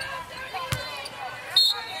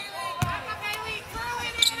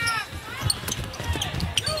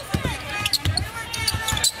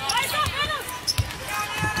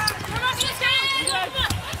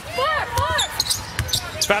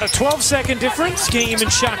 About a 12-second difference, game and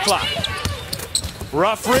shot clock.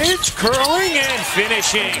 Ruffridge curling and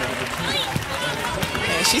finishing.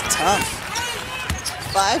 Man, she's tough.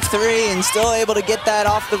 5'3" and still able to get that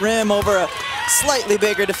off the rim over a slightly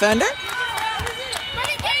bigger defender.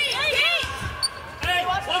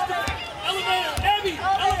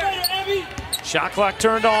 Shot clock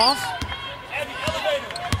turned off.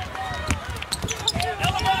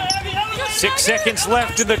 6 seconds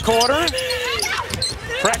left in the quarter.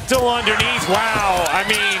 Prechtel underneath, wow. I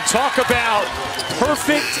mean, talk about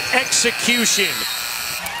perfect execution.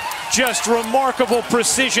 Just remarkable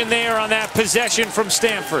precision there on that possession from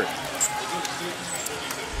Stanford.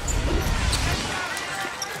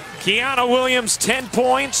 Kiana Williams, 10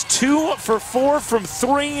 points, 2 for 4 from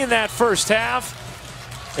 3 in that first half.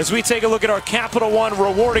 As we take a look at our Capital One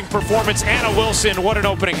rewarding performance, Anna Wilson, what an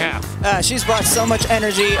opening half. She's brought so much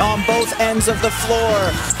energy on both ends of the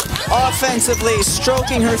floor. Offensively,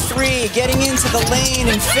 stroking her 3, getting into the lane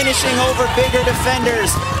and finishing over bigger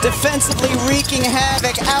defenders. Defensively wreaking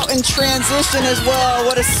havoc out in transition as well.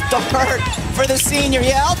 What a start for the senior.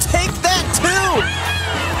 Yeah, I'll take that too.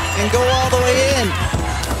 And go all the way in.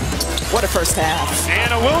 What a first half.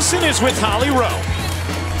 Anna Wilson is with Holly Rowe.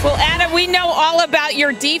 Well, Anna, we know all about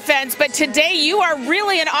your defense, but today you are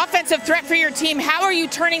really an offensive threat for your team. How are you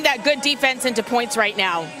turning that good defense into points right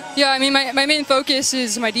now? Yeah, I mean, my main focus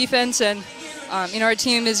is my defense, and you know, our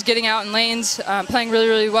team is getting out in lanes, playing really,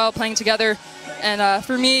 really well, playing together. And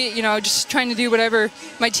for me, you know, just trying to do whatever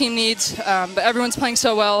my team needs. But everyone's playing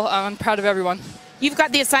so well. I'm proud of everyone. You've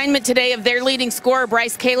got the assignment today of their leading scorer,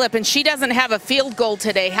 Bryce Calip, and she doesn't have a field goal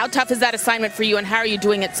today. How tough is that assignment for you, and how are you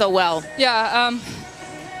doing it so well? Yeah,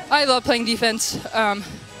 I love playing defense, and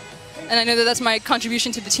I know that that's my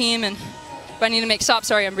contribution to the team. And if I need to make stops,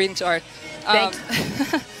 sorry, I'm breathing so hard.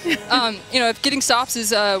 You know, if getting stops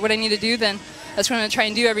is what I need to do, then that's what I'm going to try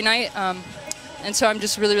and do every night. And so I'm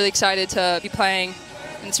just really, really excited to be playing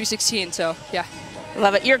in the 316. So, yeah.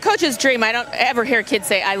 Love it. Your coach's dream. I don't ever hear kids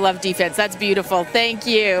say, I love defense. That's beautiful. Thank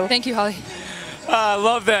you. Thank you, Holly. I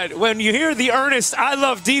love that. When you hear the earnest, I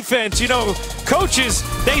love defense, you know, coaches,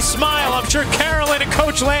 they smile. I'm sure Carolyn and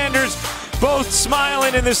Coach Landers both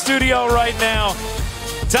smiling in the studio right now.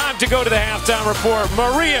 Time to go to the halftime report.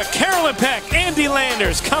 Maria, Carolyn Peck, Andy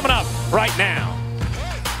Landers coming up right now.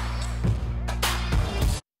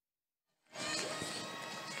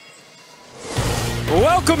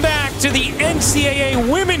 Welcome back to the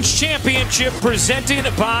NCAA Women's Championship presented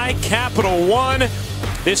by Capital One.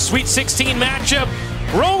 This Sweet 16 matchup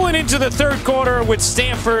rolling into the third quarter with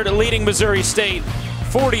Stanford leading Missouri State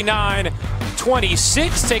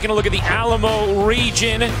 49-26. Taking a look at the Alamo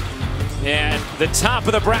region and the top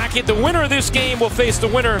of the bracket. The winner of this game will face the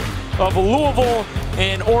winner of Louisville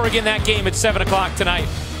and Oregon. That game at 7 o'clock tonight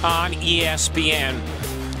on ESPN.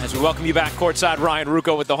 As we welcome you back courtside, Ryan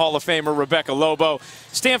Rucco with the Hall of Famer Rebecca Lobo.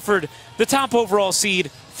 Stanford, the top overall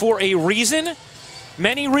seed for a reason.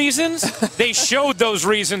 Many reasons. They showed those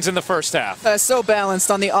reasons in the first half. So balanced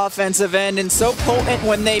on the offensive end and so potent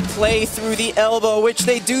when they play through the elbow, which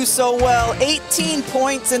they do so well. 18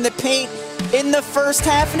 points in the paint in the first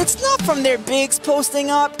half, and it's not from their bigs posting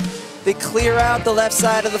up. They clear out the left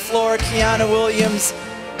side of the floor. Kiana Williams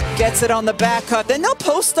gets it on the back cut. Then they'll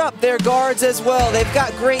post up their guards as well. They've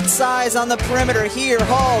got great size on the perimeter here.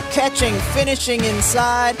 Hall catching, finishing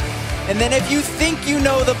inside. And then if you think you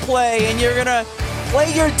know the play and you're going to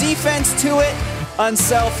play your defense to it,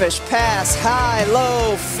 unselfish, pass, high,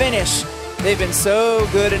 low, finish. They've been so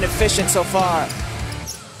good and efficient so far.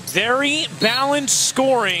 Very balanced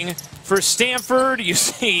scoring For Stanford, you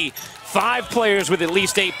see 5 players with at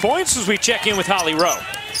least 8 points as we check in with Holly Rowe.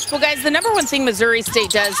 Well, guys, the number one thing Missouri State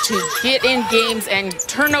does to get in games and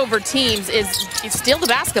turn over teams is steal the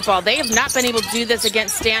basketball. They have not been able to do this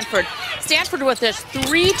against Stanford. Stanford with just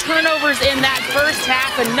 3 turnovers in that first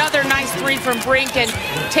half. Another nice 3 from Brink. And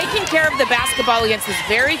taking care of the basketball against this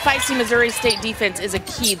very feisty Missouri State defense is a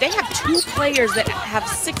key. They have 2 players that have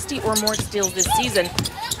 60 or more steals this season.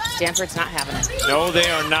 Stanford's not having it. No, they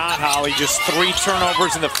are not, Holly. Just 3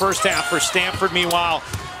 turnovers in the first half for Stanford. Meanwhile,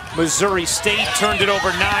 Missouri State turned it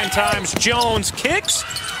over 9 times. Jones kicks.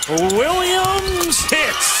 Williams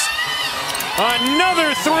hits.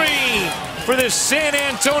 Another 3 for the San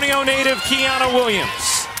Antonio native, Kiana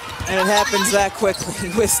Williams. And it happens that quickly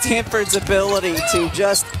with Stanford's ability to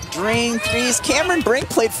just drain threes. Cameron Brink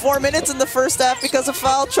played 4 minutes in the first half because of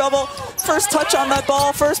foul trouble. First touch on that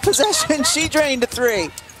ball, first possession, she drained a 3.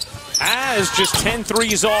 Has just 10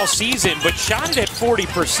 threes all season, but shot it at 40%.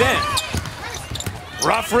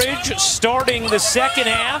 Ruffridge starting the second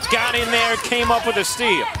half, got in there, came up with a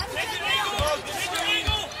steal.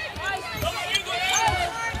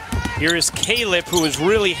 Here is Caleb, who was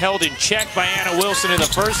really held in check by Anna Wilson in the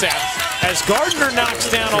first half, as Gardner knocks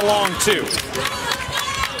down a long 2.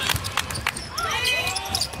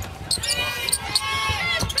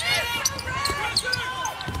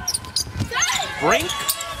 Brink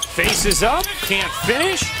faces up, can't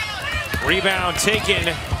finish. Rebound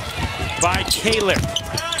taken by Caleb.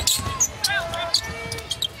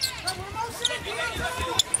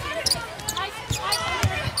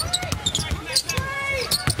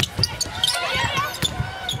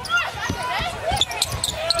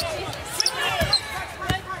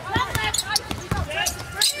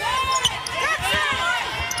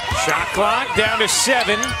 Shot clock down to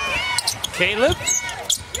 7. Caleb.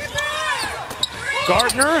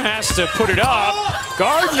 Gardner has to put it up.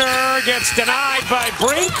 Gardner gets denied by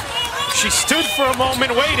Brink. She stood for a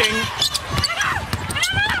moment waiting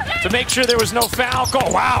to make sure there was no foul.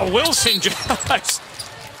 Oh, wow, Wilson just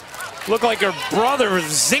looked like her brother was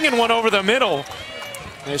zinging one over the middle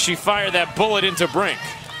as she fired that bullet into Brink.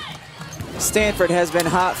 Stanford has been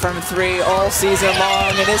hot from 3 all season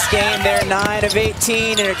long. In this game, they're 9 of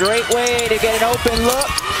 18, and a great way to get an open look.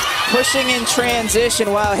 Pushing in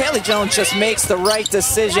transition. Wow, Haley Jones just makes the right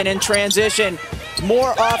decision in transition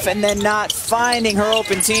more often than not, finding her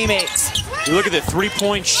open teammates. You look at the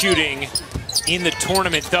 3-point shooting in the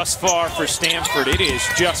tournament thus far for Stanford. It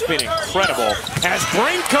has just been incredible. As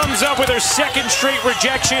Brink comes up with her 2nd straight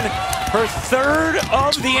rejection, her 3rd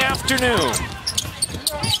of the afternoon.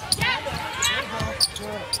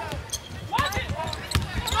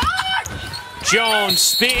 Jones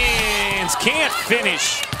spins, can't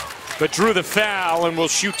finish, but drew the foul and will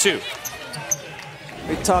shoot 2.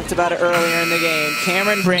 We talked about it earlier in the game.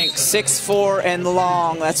 Cameron Brink, 6'4" and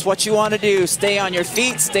long. That's what you want to do. Stay on your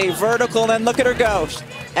feet, stay vertical, and then look at her go.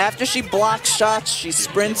 After she blocks shots, she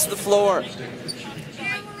sprints the floor.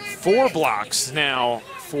 4 blocks now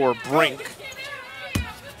for Brink.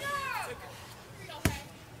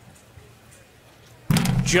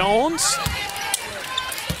 Jones.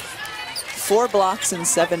 4 blocks in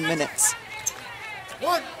 7 minutes.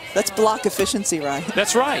 That's block efficiency, Ryan.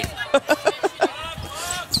 That's right.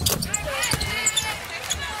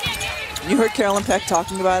 You heard Carolyn Peck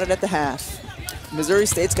talking about it at the half. Missouri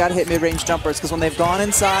State's got to hit mid-range jumpers because when they've gone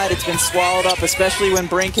inside, it's been swallowed up, especially when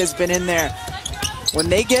Brink has been in there. When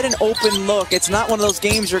they get an open look, it's not one of those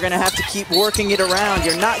games you're going to have to keep working it around.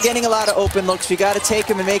 You're not getting a lot of open looks. You got to take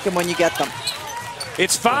them and make them when you get them.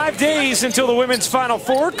 It's 5 days until the women's Final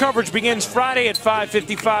Four. Coverage begins Friday at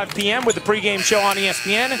 5:55 p.m. with the pregame show on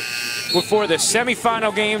ESPN before the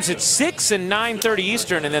semifinal games at 6 and 9:30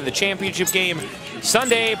 Eastern, and then the championship game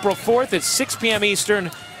Sunday, April 4th at 6 p.m. Eastern.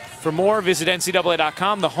 For more, visit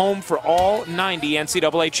NCAA.com, the home for all 90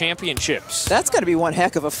 NCAA championships. That's going to be one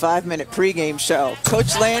heck of a 5-minute pregame show.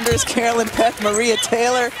 Coach Landers, Carolyn Peck, Maria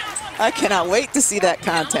Taylor. I cannot wait to see that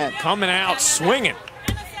content. Coming out swinging.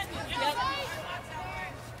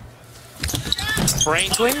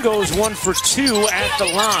 Franklin goes 1 for 2 at the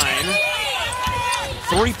line.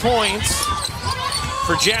 3 points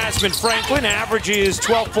for Jasmine Franklin. Averages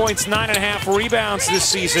 12 points, 9.5 rebounds this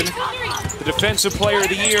season. The Defensive Player of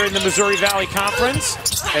the Year in the Missouri Valley Conference.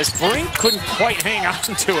 As Brink couldn't quite hang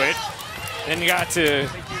on to it. And got to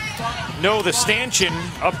know the stanchion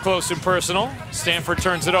up close and personal. Stanford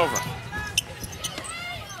turns it over.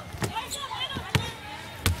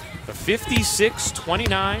 The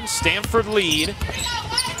 56-29 Stanford lead.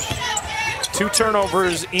 2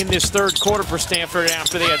 turnovers in this third quarter for Stanford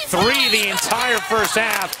after they had 3 the entire first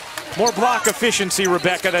half. More block efficiency,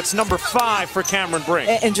 Rebecca. That's number 5 for Cameron Brink.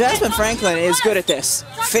 And Jasmine Franklin is good at this.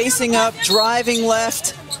 Facing up, driving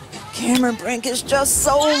left. Cameron Brink is just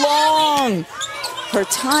so long. Her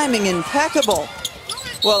timing impeccable.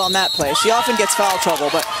 Well, on that play, she often gets foul trouble,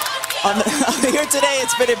 but here today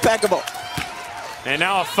it's been impeccable. And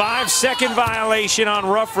now a 5-second violation on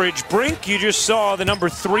Ruffridge. Brink, you just saw the number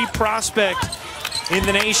 3 prospect in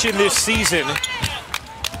the nation this season.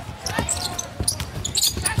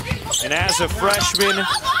 And as a freshman,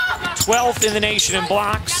 12th in the nation in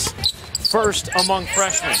blocks, 1st among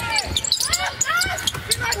freshmen.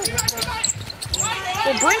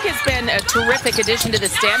 Well, Brink has been a terrific addition to the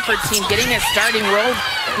Stanford team, getting a starting role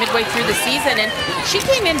midway through the season. And she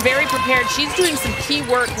came in very prepared. She's doing some key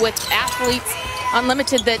work with Athletes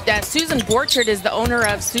Unlimited that Susan Borchard is the owner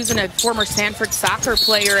of. Susan, a former Stanford soccer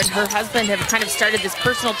player, and her husband have kind of started this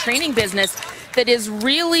personal training business that is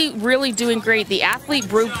really, really doing great. The Athlete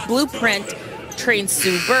Blueprint trains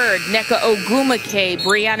Sue Bird, Nneka Ogwumike,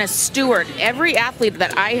 Brianna Stewart. Every athlete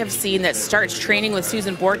that I have seen that starts training with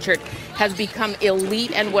Susan Borchard has become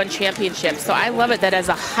elite and won championships. So I love it that as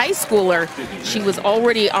a high schooler, she was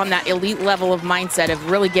already on that elite level of mindset of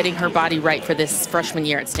really getting her body right for this freshman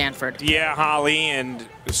year at Stanford. Yeah, Holly, and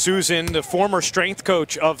Susan, the former strength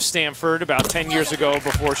coach of Stanford about 10 years ago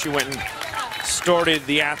before she went and started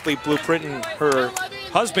the Athlete Blueprint, and her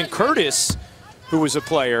husband Curtis, who was a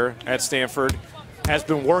player at Stanford, has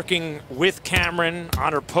been working with Cameron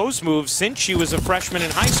on her post moves since she was a freshman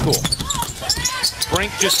in high school.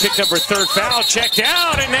 Brink just picked up her 3rd foul, checked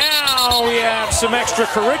out, and now we have some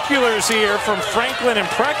extracurriculars here from Franklin and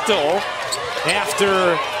Prechtel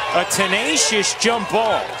after a tenacious jump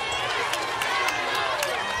ball.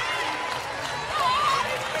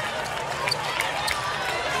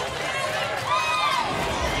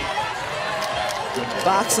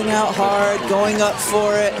 Boxing out hard, going up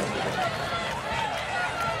for it.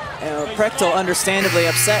 Prechtel understandably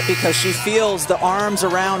upset because she feels the arms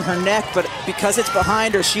around her neck, but because it's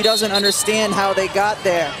behind her, she doesn't understand how they got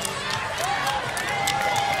there.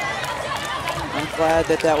 I'm glad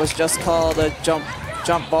that that was just called a jump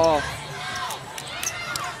ball.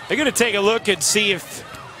 They're going to take a look and see if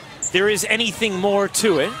there is anything more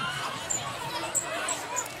to it.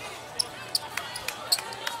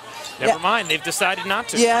 Never mind, they've decided not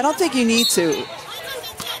to. Yeah, I don't think you need to.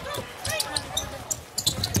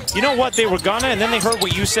 You know what, they were gonna, and then they heard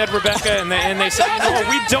what you said, Rebecca, and they said, you know what,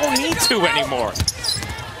 we don't need to anymore.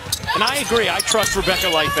 And I agree, I trust Rebecca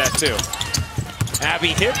like that too. Abby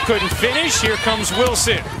Hipp couldn't finish, here comes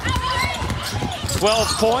Wilson. 12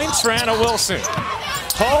 points for Anna Wilson.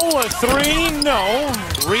 Hull, a 3, no.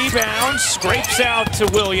 Rebound, scrapes out to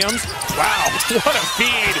Williams. Wow, what a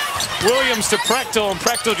feed. Williams to Prechtel, and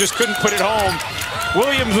Prechtel just couldn't put it home.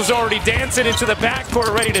 Williams was already dancing into the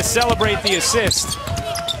backcourt, ready to celebrate the assist.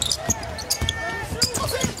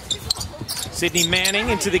 Sydney Manning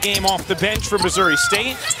into the game off the bench for Missouri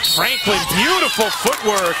State. Franklin, beautiful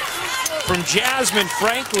footwork from Jasmine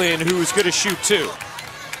Franklin, who's going to shoot 2.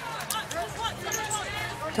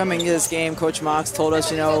 Coming to this game, Coach Mox told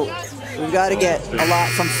us, you know, we've got to get a lot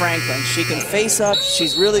from Franklin. She can face up.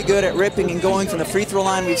 She's really good at ripping and going from the free throw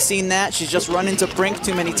line. We've seen that. She's just run into Brink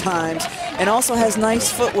too many times, and also has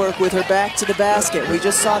nice footwork with her back to the basket. We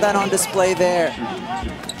just saw that on display there.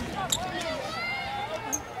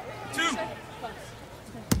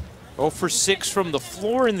 0 for 6 from the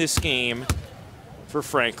floor in this game for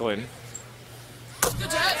Franklin.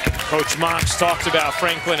 Coach Mox talked about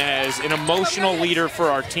Franklin as an emotional leader for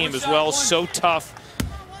our team as well. So tough,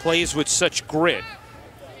 plays with such grit.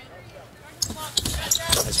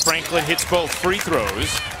 As Franklin hits both free throws.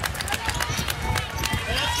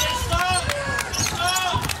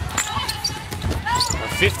 A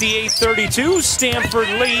 58-32 Stanford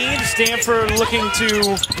lead. Stanford looking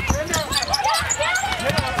to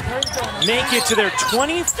make it to their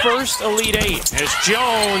 21st Elite 8 as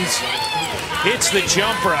Jones hits the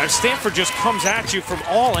jumper. Stanford just comes at you from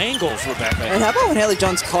all angles, Rebecca. And how about when Haley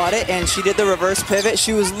Jones caught it and she did the reverse pivot?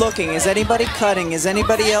 She was looking. Is anybody cutting? Is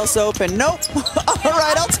anybody else open? Nope. All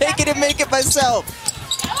right, I'll take it and make it myself.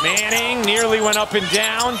 Manning nearly went up and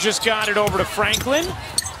down. Just got it over to Franklin.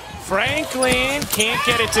 Franklin can't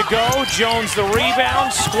get it to go. Jones the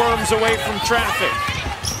rebound. Squirms away from traffic.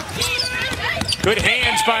 Good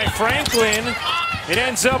hands by Franklin. It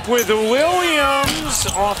ends up with Williams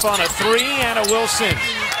off on a 3. Anna Wilson,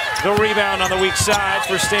 the rebound on the weak side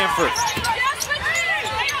for Stanford.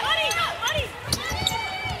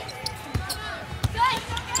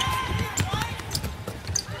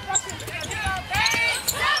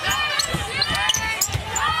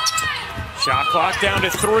 Shot clock down to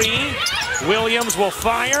 3. Williams will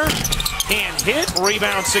fire. Can't hit.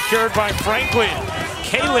 Rebound secured by Franklin.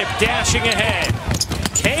 Caleb dashing ahead.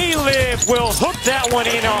 Caleb will hook that one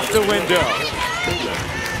in off the window.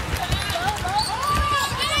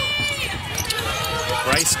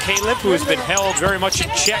 Bryce Caleb, who has been held very much in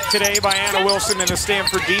check today by Anna Wilson and the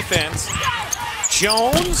Stanford defense.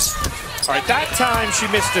 Jones. All right, that time she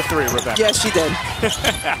missed a three, Rebecca. Yes, she did.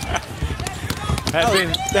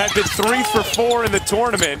 Had been 3 for 4 in the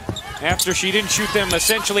tournament after she didn't shoot them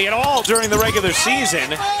essentially at all during the regular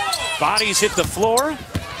season. Bodies hit the floor.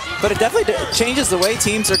 But it definitely changes the way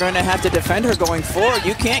teams are going to have to defend her going forward.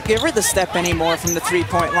 You can't give her the step anymore from the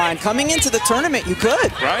three-point line. Coming into the tournament, you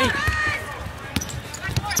could. Right.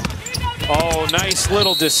 Oh, nice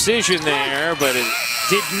little decision there, but it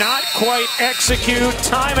did not quite execute.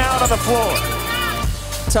 Timeout on the floor.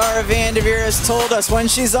 Tara Vanderveer has told us when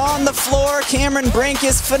she's on the floor, Cameron Brink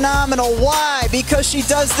is phenomenal. Why? Because she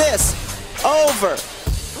does this over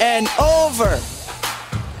and over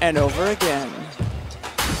and over again.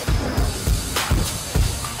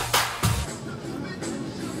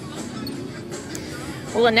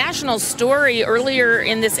 Well, a national story earlier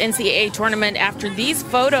in this NCAA tournament after these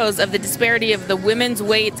photos of the disparity of the women's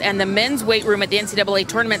weights and the men's weight room at the NCAA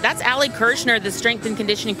tournament. That's Allie Kirshner, the strength and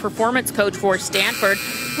conditioning performance coach for Stanford,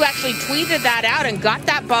 who actually tweeted that out and got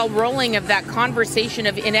that ball rolling of that conversation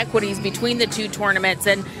of inequities between the two tournaments.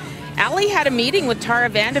 And Allie had a meeting with Tara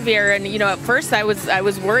Vanderveer, and at first I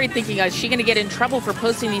was worried, thinking, is she going to get in trouble for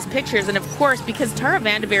posting these pictures? And of course, because Tara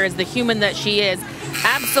Vanderveer is the human that she is,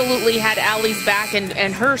 absolutely had Allie's back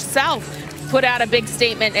and herself put out a big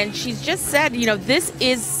statement. And she's just said, this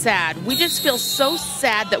is sad. We just feel so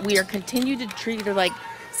sad that we are continuing to treat her like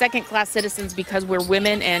second-class citizens because we're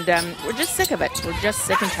women, and we're just sick of it. We're just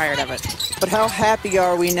sick and tired of it. But how happy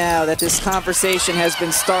are we now that this conversation has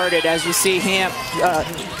been started? As you see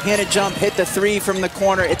Hannah Jump hit the three from the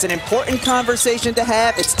corner. It's an important conversation to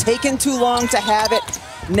have. It's taken too long to have it.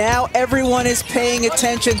 Now everyone is paying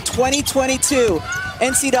attention. 2022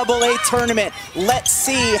 NCAA tournament. Let's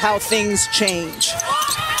see how things change.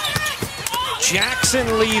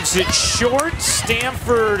 Jackson leaves it short.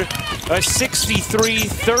 Stanford a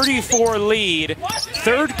 63-34 lead.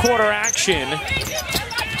 Third quarter action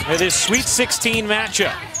of this Sweet 16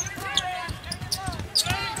 matchup.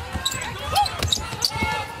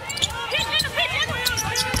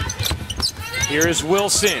 Here is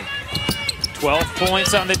Wilson. 12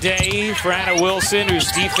 points on the day for Anna Wilson, whose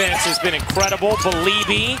defense has been incredible.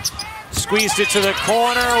 Belibi squeezed it to the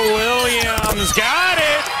corner. Williams got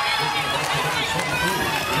it.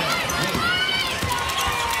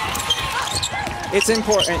 It's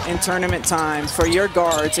important in tournament time for your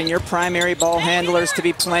guards and your primary ball handlers to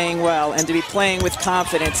be playing well and to be playing with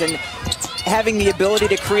confidence and having the ability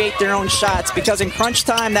to create their own shots, because in crunch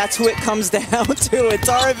time, that's who it comes down to. And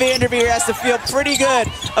Tara Vanderveer has to feel pretty good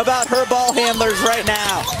about her ball handlers right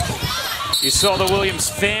now. You saw the Williams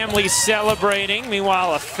family celebrating.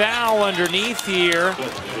 Meanwhile, a foul underneath here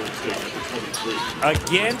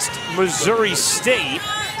against Missouri State.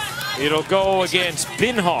 It'll go against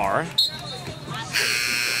Binhar.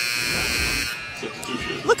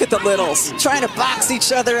 Look at the littles trying to box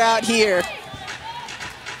each other out here.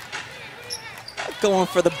 Going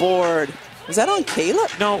for the board. Was that on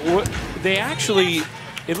Caleb? No, they actually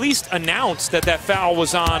at least announced that foul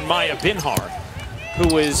was on Maya Binhar,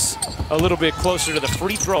 who was a little bit closer to the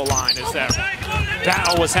free throw line as that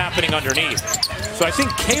battle was happening underneath. So I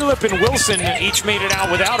think Caleb and Wilson each made it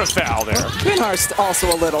out without a foul there. Binhar's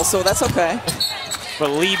also a little, so that's okay.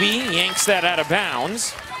 Belibi yanks that out of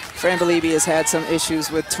bounds. Fran Belibi has had some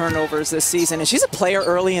issues with turnovers this season, and she's a player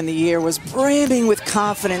early in the year, was brimming with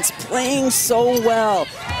confidence, playing so well.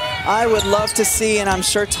 I would love to see, and I'm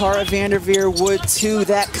sure Tara Vanderveer would too,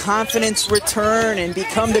 that confidence return and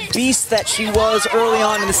become the beast that she was early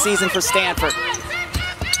on in the season for Stanford.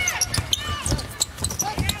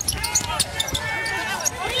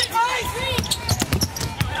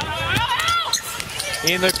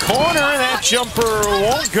 In the corner, that jumper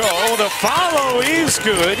won't go. The follow is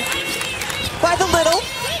good. By the little.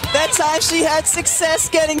 That time she had success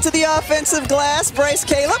getting to the offensive glass. Bryce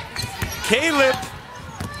Caleb. Caleb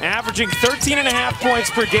averaging 13.5 points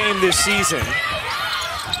per game this season.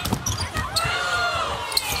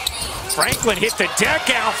 Franklin hit the deck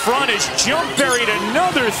out front as Jump buried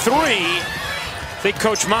another three. I think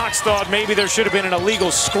Coach Mox thought maybe there should have been an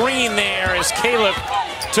illegal screen there as Caleb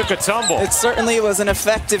took a tumble. It certainly was an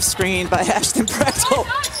effective screen by Ashton Brechtel.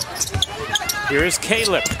 Here's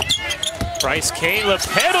Caleb. Bryce Caleb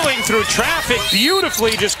pedaling through traffic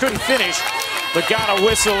beautifully, just couldn't finish, but got a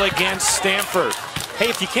whistle against Stanford. Hey,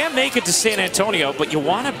 if you can't make it to San Antonio, but you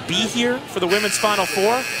want to be here for the Women's Final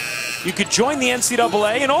Four, you could join the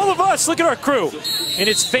NCAA and all of us, look at our crew, in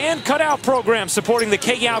its fan cutout program supporting the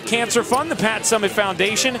K-Out Cancer Fund, the Pat Summitt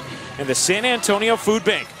Foundation, and the San Antonio Food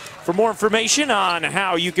Bank. For more information on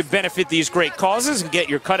how you can benefit these great causes and get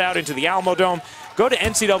your cutout into the Alamo Dome, go to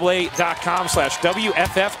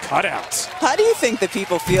ncaa.com/WFF cutouts. How do you think the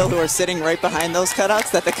people feel who are sitting right behind those cutouts,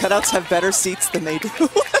 that the cutouts have better seats than they do?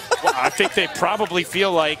 Well, I think they probably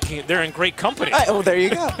feel like they're in great company. Oh, there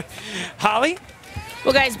you go. Holly?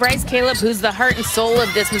 Well, guys, Bryce Caleb, who's the heart and soul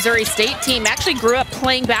of this Missouri State team, actually grew up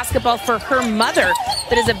playing basketball for her mother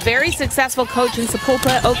that is a very successful coach in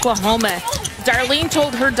Sapulpa, Oklahoma. Darlene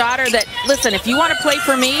told her daughter that, listen, if you want to play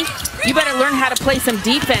for me, you better learn how to play some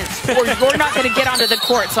defense or you're not going to get onto the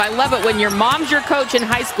court. So I love it when your mom's your coach in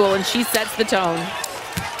high school and she sets the tone.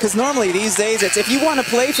 Because normally these days it's, if you want to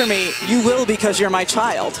play for me, you will because you're my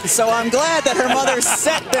child. So I'm glad that her mother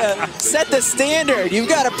set the standard. You've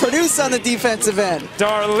got to produce on the defensive end.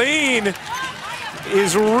 Darlene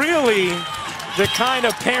is really the kind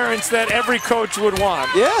of parents that every coach would want.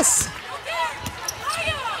 Yes.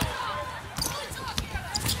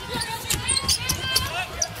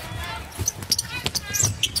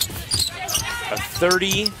 A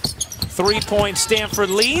 33-point Stanford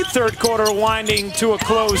lead. Third quarter winding to a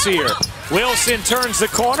close here. Wilson turns the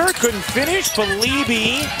corner, couldn't finish.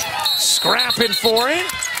 Beliebe scrapping for it.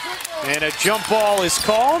 And a jump ball is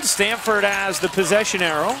called. Stanford has the possession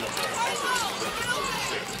arrow.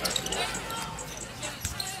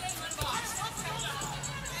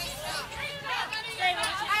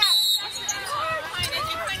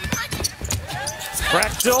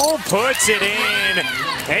 Brechtel puts it in,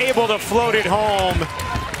 able to float it home.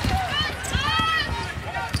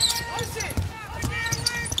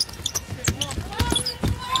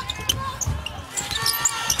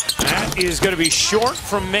 That is going to be short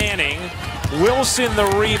from Manning. Wilson the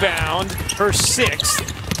rebound, her 6th,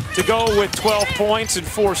 to go with 12 points and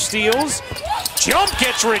 4 steals. Jump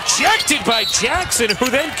gets rejected by Jackson, who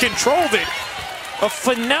then controlled it. A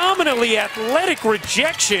phenomenally athletic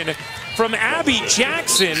rejection from Abby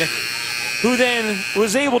Jackson, who then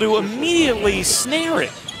was able to immediately snare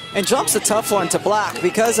it. And jump's a tough one to block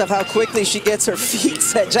because of how quickly she gets her feet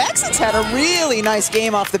set. Jackson's had a really nice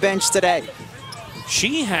game off the bench today.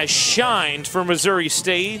 She has shined for Missouri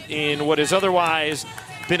State in what has otherwise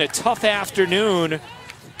been a tough afternoon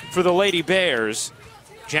for the Lady Bears.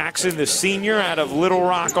 Jackson, the senior out of Little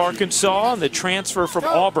Rock, Arkansas, and the transfer from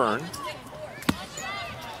Auburn.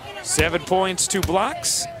 7 points, 2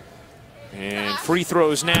 blocks. And free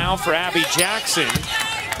throws now for Abby Jackson,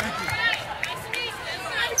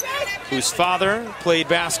 whose father played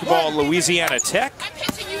basketball at Louisiana Tech.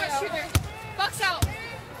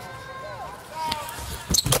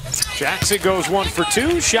 Jackson goes 1 for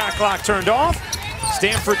 2. Shot clock turned off.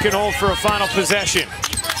 Stanford can hold for a final possession.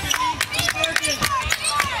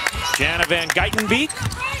 Jana Van Geitenbeek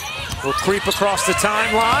will creep across the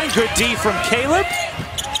timeline. Good D from Caleb.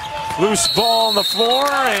 Loose ball on the floor,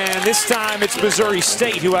 and this time it's Missouri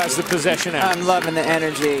State who has the possession out. I'm loving the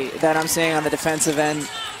energy that I'm seeing on the defensive end.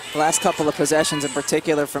 The last couple of possessions in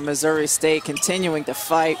particular from Missouri State, continuing to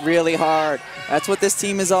fight really hard. That's what this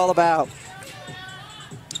team is all about.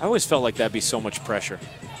 I always felt like that'd be so much pressure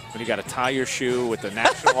when you got to tie your shoe with the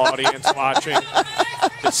national audience watching,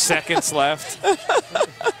 the seconds left.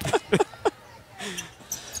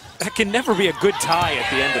 That can never be a good tie at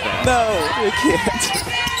the end of that. No, it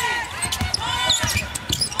can't.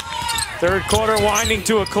 Third quarter winding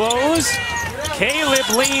to a close. Caleb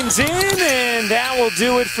leans in, and that will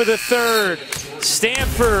do it for the third.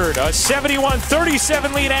 Stanford, a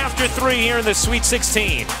 71-37 lead after 3 here in the Sweet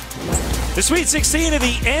 16. The Sweet 16 of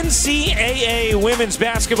the NCAA Women's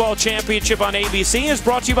Basketball Championship on ABC is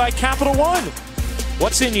brought to you by Capital One.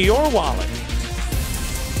 What's in your wallet?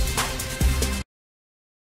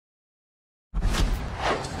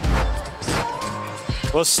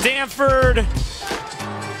 Well, Stanford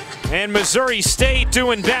and Missouri State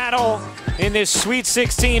doing battle in this Sweet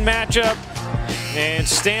 16 matchup. And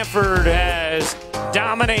Stanford has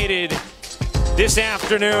dominated this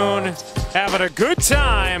afternoon, having a good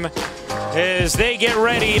time as they get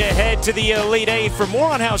ready to head to the Elite Eight. For more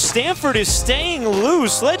on how Stanford is staying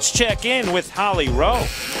loose, let's check in with Holly Rowe.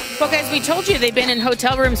 Well, guys, we told you they've been in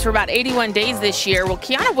hotel rooms for about 81 days this year. Well,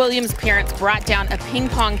 Kiana Williams' parents brought down a ping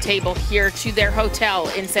pong table here to their hotel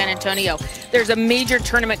in San Antonio. There's a major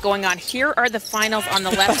tournament going on. Here are the finals on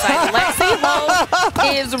the left side. Lexi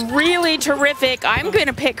Hull is really terrific. I'm going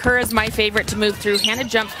to pick her as my favorite to move through. Hannah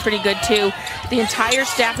Jump's pretty good, too. The entire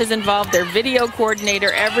staff is involved. Their video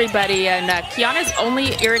coordinator, everybody. And Kiana's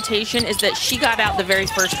only irritation is that she got out the very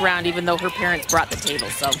first round, even though her parents brought the table.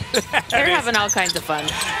 So they're having all kinds of fun.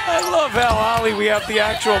 I love how, Holly, we have the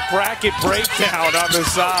actual bracket breakdown on the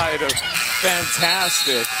side.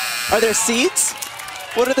 Fantastic. Are there seeds?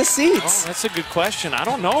 What are the seeds? Oh, that's a good question. I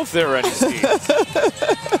don't know if there are any seeds.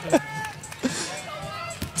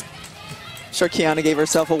 Sure, Kiana gave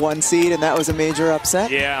herself a 1 seed, and that was a major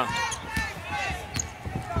upset. Yeah.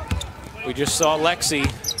 We just saw Lexi.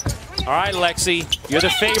 All right, Lexi, you're the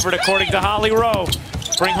favorite according to Holly Rowe.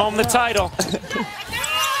 Bring home the title.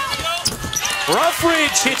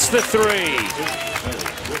 Ruffridge hits the 3.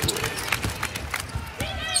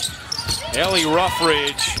 Ellie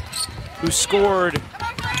Ruffridge, who scored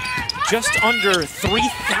just under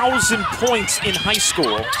 3,000 points in high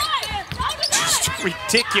school. Just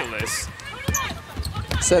ridiculous.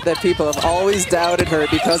 Said that people have always doubted her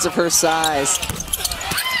because of her size.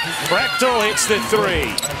 Brechtel hits the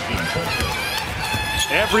 3.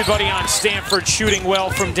 Everybody on Stanford shooting well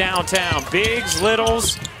from downtown. Bigs,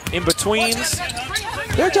 littles, in-betweens.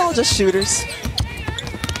 They're all just shooters.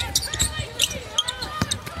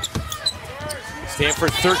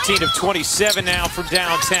 Stanford 13 of 27 now from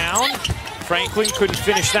downtown. Franklin couldn't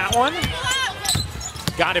finish that one.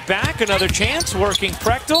 Got it back, another chance, working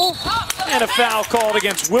Brechtel. And a foul called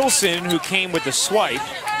against Wilson, who came with the swipe.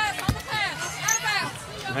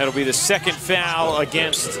 That'll be the second foul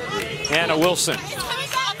against Hannah Wilson.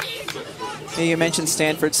 You mentioned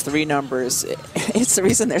Stanford's 3 numbers. It's the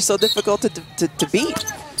reason they're so difficult to beat.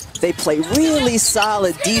 They play really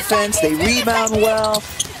solid defense, they rebound well.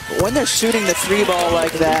 But when they're shooting the 3 ball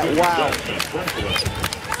like that, wow.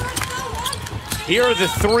 Here are the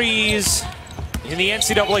threes in the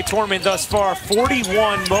NCAA tournament thus far.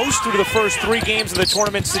 41, most through the first 3 games of the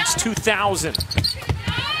tournament since 2000.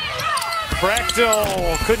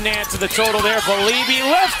 Brechtel couldn't add to the total there. Balibi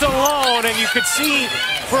left alone, and you could see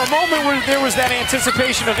for a moment where there was that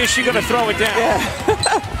anticipation of, is she going to throw it down? Yeah.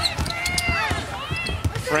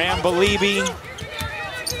 Fran Balibi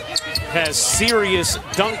has serious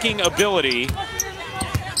dunking ability.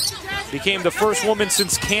 Became the first woman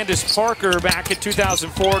since Candace Parker back in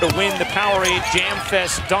 2004 to win the Powerade Jam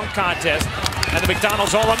Fest dunk contest and the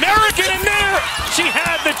McDonald's All-American, and there she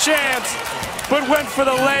had the chance, but went for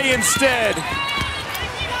the lay instead.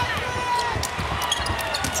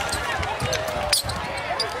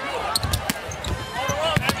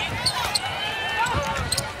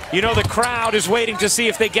 You know, the crowd is waiting to see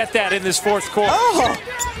if they get that in this 4th quarter. Oh,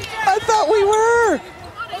 I thought we were.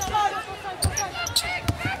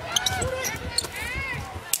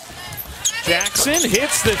 Jackson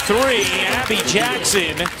hits the 3. Abby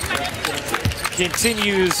Jackson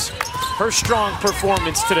continues her strong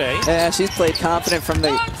performance today. Yeah, she's played confident from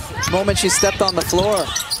the moment she stepped on the floor.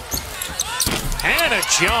 And a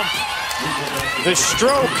jump. The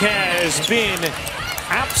stroke has been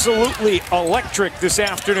absolutely electric this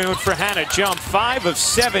afternoon for Hannah Jump. 5 of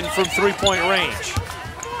 7 from 3-point range.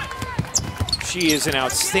 She is an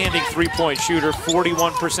outstanding 3-point shooter.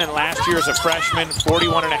 41% last year as a freshman,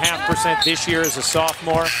 41.5% this year as a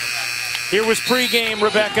sophomore. Here was pregame,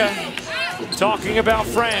 Rebecca, talking about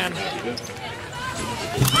Fran.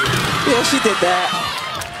 Yeah, she did that.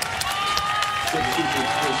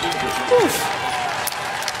 Oof.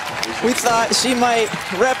 We thought she might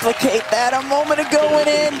replicate that a moment ago and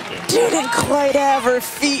in. Didn't quite have her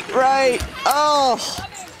feet right. Oh.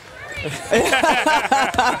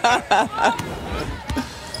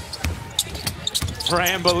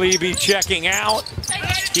 Fran Balibi checking out.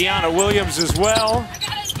 Kiana Williams as well.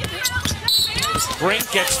 Brink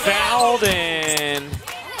gets fouled, and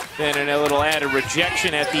then a little added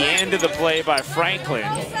rejection at the end of the play by Franklin.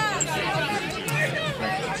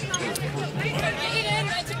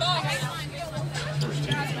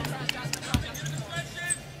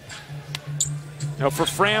 Now for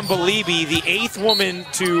Fran Balibi, the 8th woman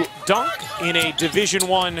to dunk in a Division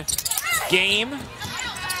I game.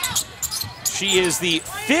 She is the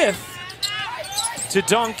 5th to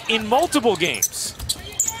dunk in multiple games.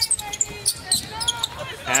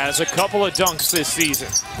 Has a couple of dunks this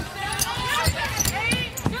season.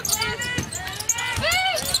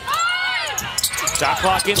 Shot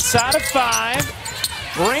clock inside of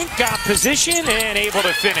 5. Brink got position and able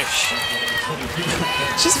to finish.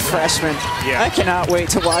 She's a freshman. Yeah. I cannot wait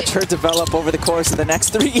to watch her develop over the course of the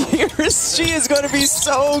next 3 years. She is going to be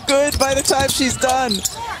so good by the time she's done.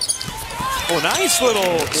 Oh, nice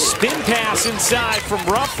little spin pass inside from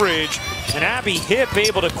Ruffridge. And Abby Hipp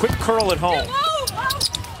able to quick curl it home.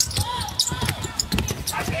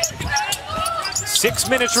 6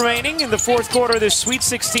 minutes remaining in the fourth quarter of this Sweet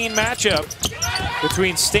 16 matchup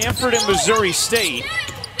between Stanford and Missouri State.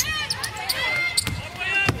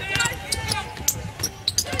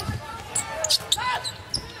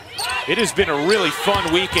 It has been a really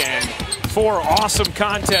fun weekend. 4 awesome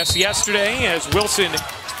contests yesterday as Wilson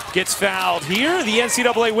gets fouled here. The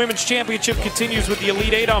NCAA Women's Championship continues with the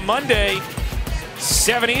Elite Eight on Monday.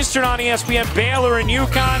 7 Eastern on ESPN, Baylor and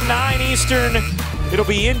UConn. 9 Eastern, it'll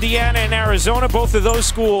be Indiana and Arizona. Both of those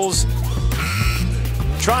schools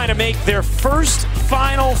trying to make their first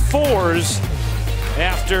Final Fours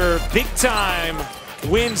after big-time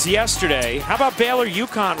wins yesterday. How about Baylor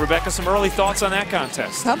UConn, Rebecca? Some early thoughts on that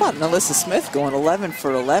contest? How about Nalissa Smith going 11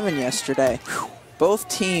 for 11 yesterday? Both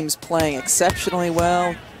teams playing exceptionally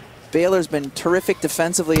well. Baylor's been terrific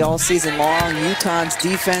defensively all season long. UConn's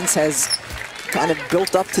defense has kind of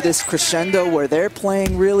built up to this crescendo where they're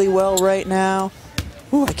playing really well right now.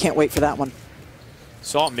 Ooh, I can't wait for that one.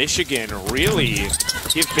 Saw Michigan really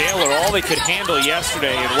give Baylor all they could handle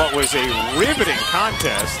yesterday in what was a riveting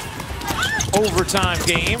contest. Overtime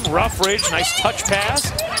game. Ruffridge, nice touch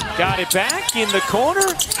pass. Got it back in the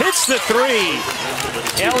corner. Hits the 3.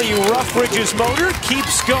 LU Ruffridge's motor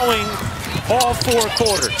keeps going all 4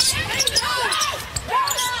 quarters.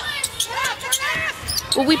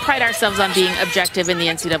 Well, we pride ourselves on being objective in the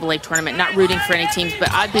NCAA tournament, not rooting for any teams,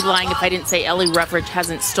 but I'd be lying if I didn't say Ellie Ruffridge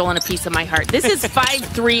hasn't stolen a piece of my heart. This is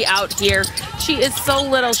 5'3" out here. She is so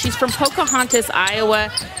little. She's from Pocahontas,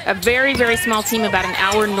 Iowa, a very, very small team about an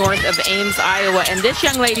hour north of Ames, Iowa, and this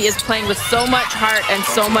young lady is playing with so much heart and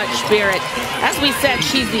so much spirit. As we said,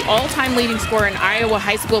 she's the all-time leading scorer in Iowa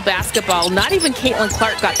high school basketball. Not even Caitlin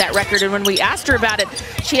Clark got that record, and when we asked her about it,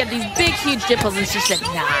 she had these big, huge dimples, and she said,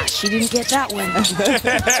 nah, she didn't get that one.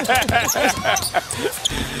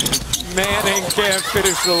 Manning can't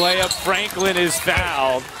finish the layup. Franklin is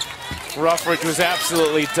fouled. Ruffridge was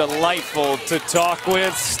absolutely delightful to talk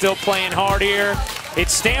with. Still playing hard here.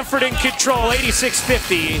 It's Stanford in control,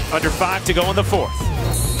 86-50, under 5 to go in the fourth.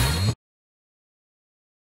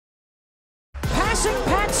 Passing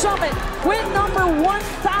Pat Summit, win number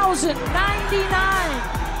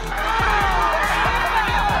 1,099.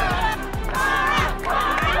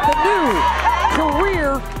 The new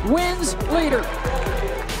career wins leader.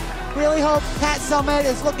 Really hope Pat Summit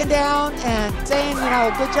is looking down and saying, you know,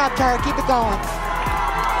 good job, Tara, keep it going.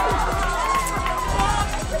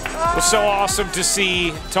 It was so awesome to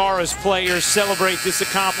see Tara's players celebrate this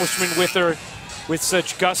accomplishment with her with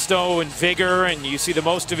such gusto and vigor, and you see the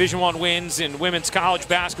most Division I wins in women's college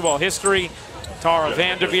basketball history. Tara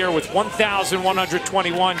Vanderveer with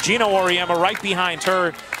 1,121. Gino Auriemma right behind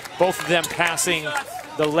her, both of them passing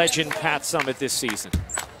the legend Pat Summit this season.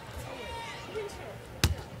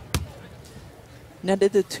 Now,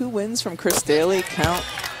 did the 2 wins from Chris Daly count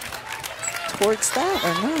towards that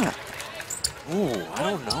or not? Ooh, I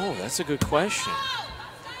don't know. That's a good question.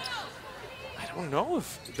 I don't know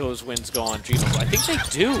if those wins go on Gino. I think they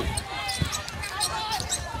do.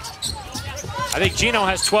 I think Gino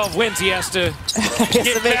has 12 wins. He has to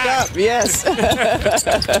get make back. up. Yes.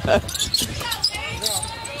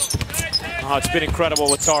 Oh, it's been incredible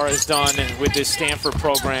what Tara has done and with this Stanford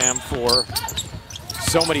program for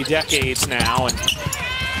so many decades now, and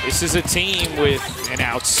this is a team with an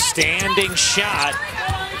outstanding shot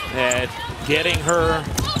at getting her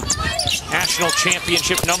national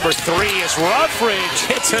championship number 3 as Ruffridge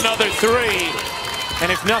hits another 3.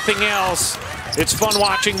 And if nothing else, it's fun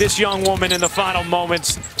watching this young woman in the final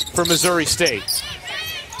moments for Missouri State.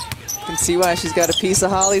 You can see why she's got a piece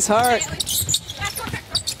of Holly's heart.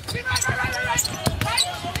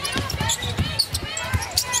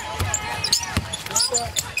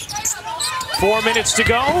 Four minutes to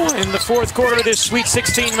go in the fourth quarter of this Sweet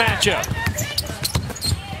 16 matchup.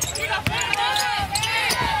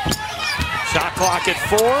 Shot clock at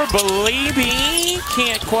 4. Beliebe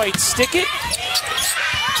can't quite stick it.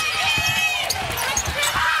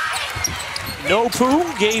 Nopu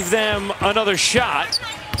gave them another shot.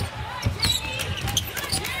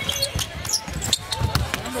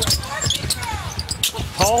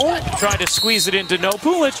 Hull tried to squeeze it into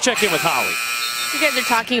Nopu. Let's check in with Holly. You guys are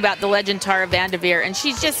talking about the legend Tara Vanderveer, and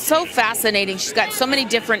she's just so fascinating. She's got so many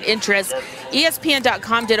different interests.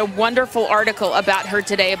 ESPN.com did a wonderful article about her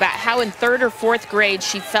today, about how in 3rd or 4th grade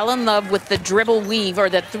she fell in love with the dribble weave, or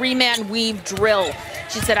the 3-man weave drill.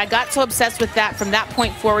 She said, I got so obsessed with that. From that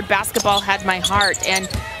point forward, basketball had my heart. And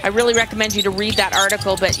I really recommend you to read that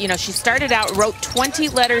article. But, you know, she started out, wrote 20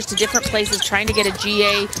 letters to different places trying to get a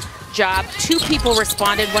GA job. 2 people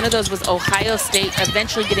responded. One of those was Ohio State,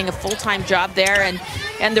 eventually getting a full-time job there.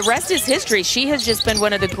 And the rest is history. She has just been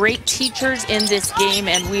one of the great teachers in this game,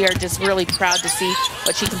 and we are just really proud to see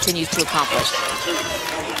what she continues to accomplish.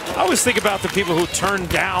 I always think about the people who turn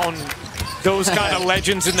down those kind of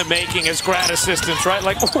legends in the making as grad assistants, right?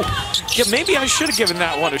 Like, oh, yeah, maybe I should have given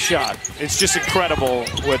that one a shot. It's just incredible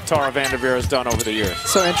what Tara Vanderveer has done over the years.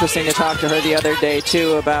 So interesting to talk to her the other day,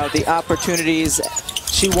 too, about the opportunities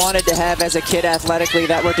she wanted to have as a kid athletically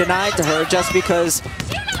that were denied to her just because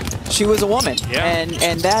she was a woman. Yeah.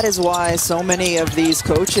 And that is why so many of these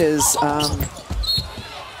coaches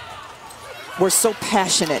were so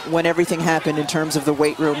passionate when everything happened in terms of the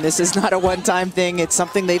weight room. This is not a one-time thing. It's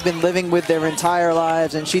something they've been living with their entire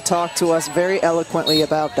lives, and she talked to us very eloquently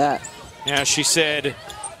about that. Yeah, she said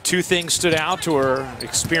 2 things stood out to her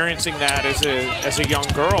experiencing that as a young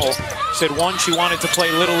girl. She said, one, she wanted to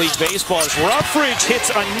play Little League Baseball. As Ruffridge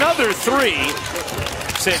hits another 3,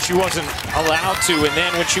 said she wasn't allowed to. And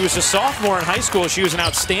then when she was a sophomore in high school, she was an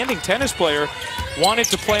outstanding tennis player, wanted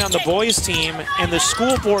to play on the boys team, and the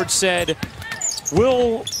school board said,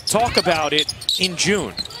 we'll talk about it in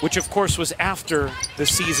June, which of course was after the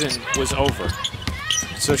season was over.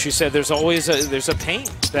 So she said there's always a pain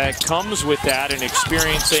that comes with that, and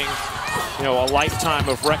experiencing, you know, a lifetime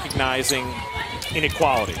of recognizing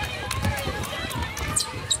inequality.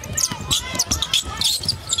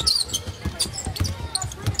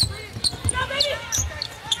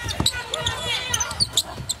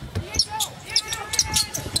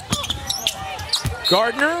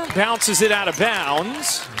 Gardner bounces it out of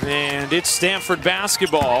bounds, and it's Stanford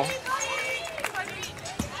basketball.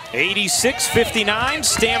 86-59,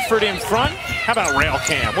 Stanford in front. How about rail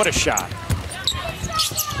cam? What a shot.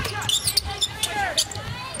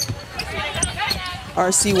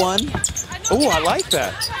 RC1. Oh, I like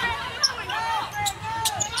that.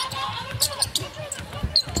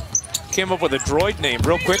 Came up with a droid name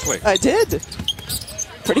real quickly. I did.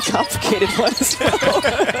 Pretty complicated one as well.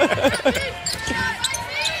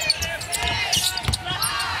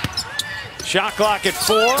 Shot clock at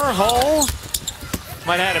 4. Hull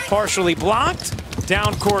might have had it partially blocked.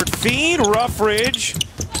 Down court feed. Ruffridge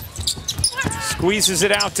squeezes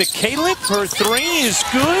it out to Caleb. Her 3 is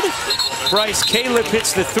good. Bryce Caleb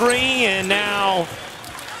hits the 3, and now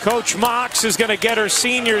Coach Mox is going to get her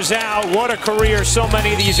seniors out. What a career so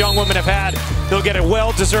many of these young women have had. They'll get a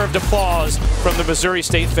well-deserved applause from the Missouri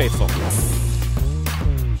State faithful.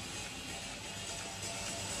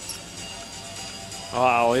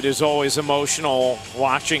 Wow, it is always emotional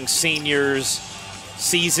watching seniors'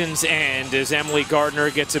 seasons end as Emily Gardner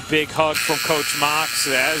gets a big hug from Coach Mox,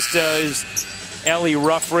 as does Ellie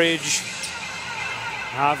Ruffridge.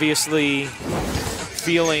 Obviously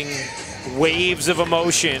feeling waves of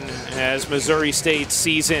emotion as Missouri State's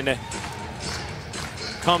season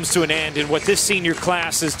comes to an end. And what this senior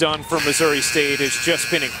class has done for Missouri State has just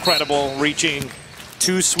been incredible, reaching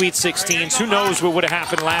 2 Sweet 16s. Who knows what would have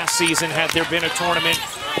happened last season had there been a tournament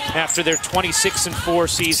after their 26-4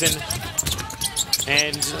 season.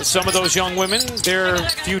 And some of those young women, their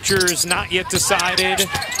futures not yet decided.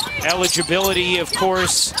 Eligibility, of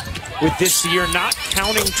course, with this year not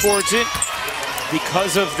counting towards it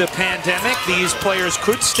because of the pandemic. These players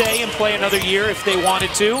could stay and play another year if they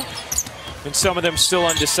wanted to. And some of them still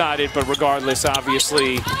undecided, but regardless,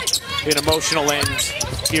 obviously, an emotional end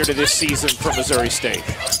here to this season for Missouri State.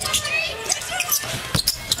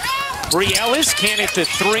 Bree Ellis can't hit the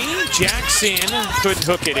 3. Jackson couldn't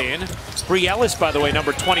hook it in. Bree Ellis, by the way,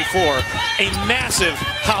 number 24, a massive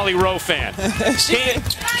Holly Rowe fan.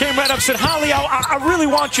 Came right up and said, Holly, I really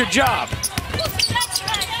want your job.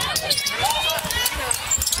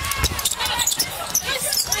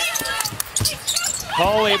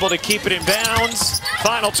 Hull able to keep it in bounds.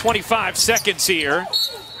 Final 25 seconds here.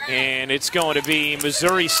 And it's going to be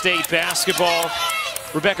Missouri State basketball.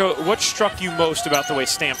 Rebecca, what struck you most about the way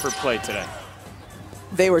Stanford played today?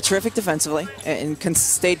 They were terrific defensively and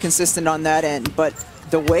stayed consistent on that end, but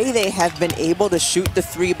the way they have been able to shoot the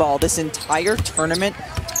 3 ball this entire tournament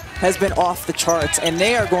has been off the charts, and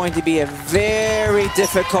they are going to be a very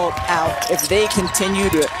difficult out if they continue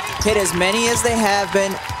to hit as many as they have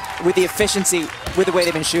been with the efficiency with the way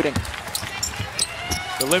they've been shooting.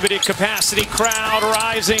 The limited capacity crowd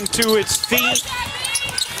rising to its feet,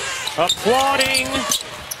 applauding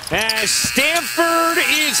as Stanford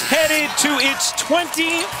is headed to its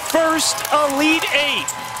 21st Elite Eight.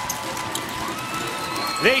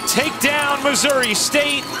 They take down Missouri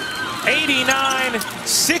State,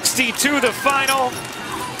 89-62 the final.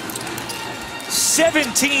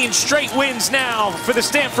 17 straight wins now for the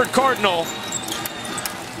Stanford Cardinal.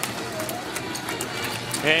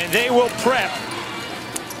 And they will prep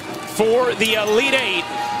for the Elite Eight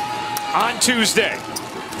on Tuesday.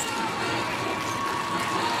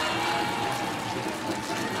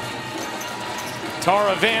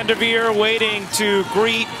 Tara Vanderveer waiting to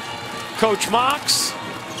greet Coach Mox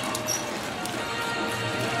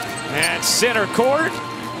at center court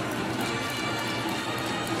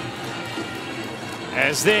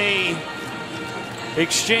as they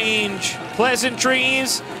exchange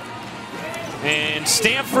pleasantries. And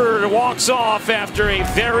Stanford walks off after a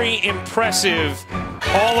very impressive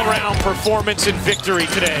all-around performance and victory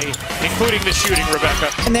today, including the shooting,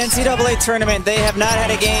 Rebecca. In the NCAA tournament, they have not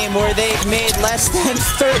had a game where they've made less than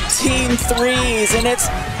 13 threes, and it's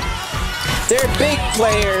their big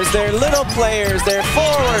players, their little players, their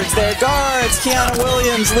forwards, their guards. Kiana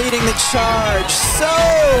Williams leading the charge. So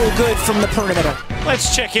good from the perimeter.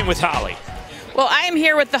 Let's check in with Holly. Well, I am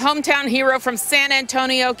here with the hometown hero from San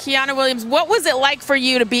Antonio, Kiana Williams. What was it like for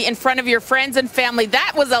you to be in front of your friends and family?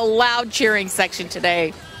 That was a loud cheering section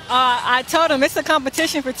today. I told them it's a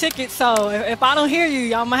competition for tickets, so if I don't hear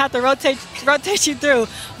you, I'm gonna have to rotate you through.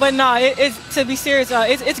 But no, to be serious,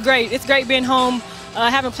 it's great. It's great being home. I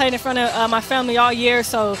haven't played in front of my family all year,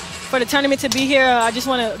 so for the tournament to be here, I just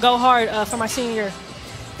want to go hard for my senior year.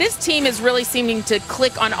 This team is really seeming to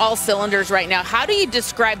click on all cylinders right now. How do you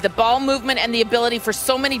describe the ball movement and the ability for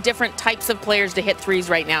so many different types of players to hit threes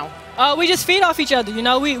right now? We just feed off each other. You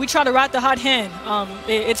know, we try to ride the hot hand.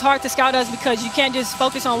 It's hard to scout us because you can't just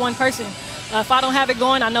focus on one person. If I don't have it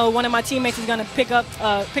going, I know one of my teammates is going to pick up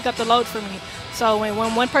the load for me. So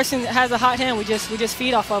when one person has a hot hand, we just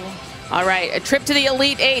feed off of them. All right, a trip to the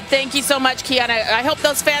Elite Eight. Thank you so much, Kiana. I hope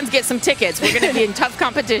those fans get some tickets. We're going to be in tough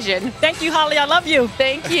competition. Thank you, Holly. I love you.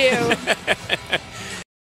 Thank you.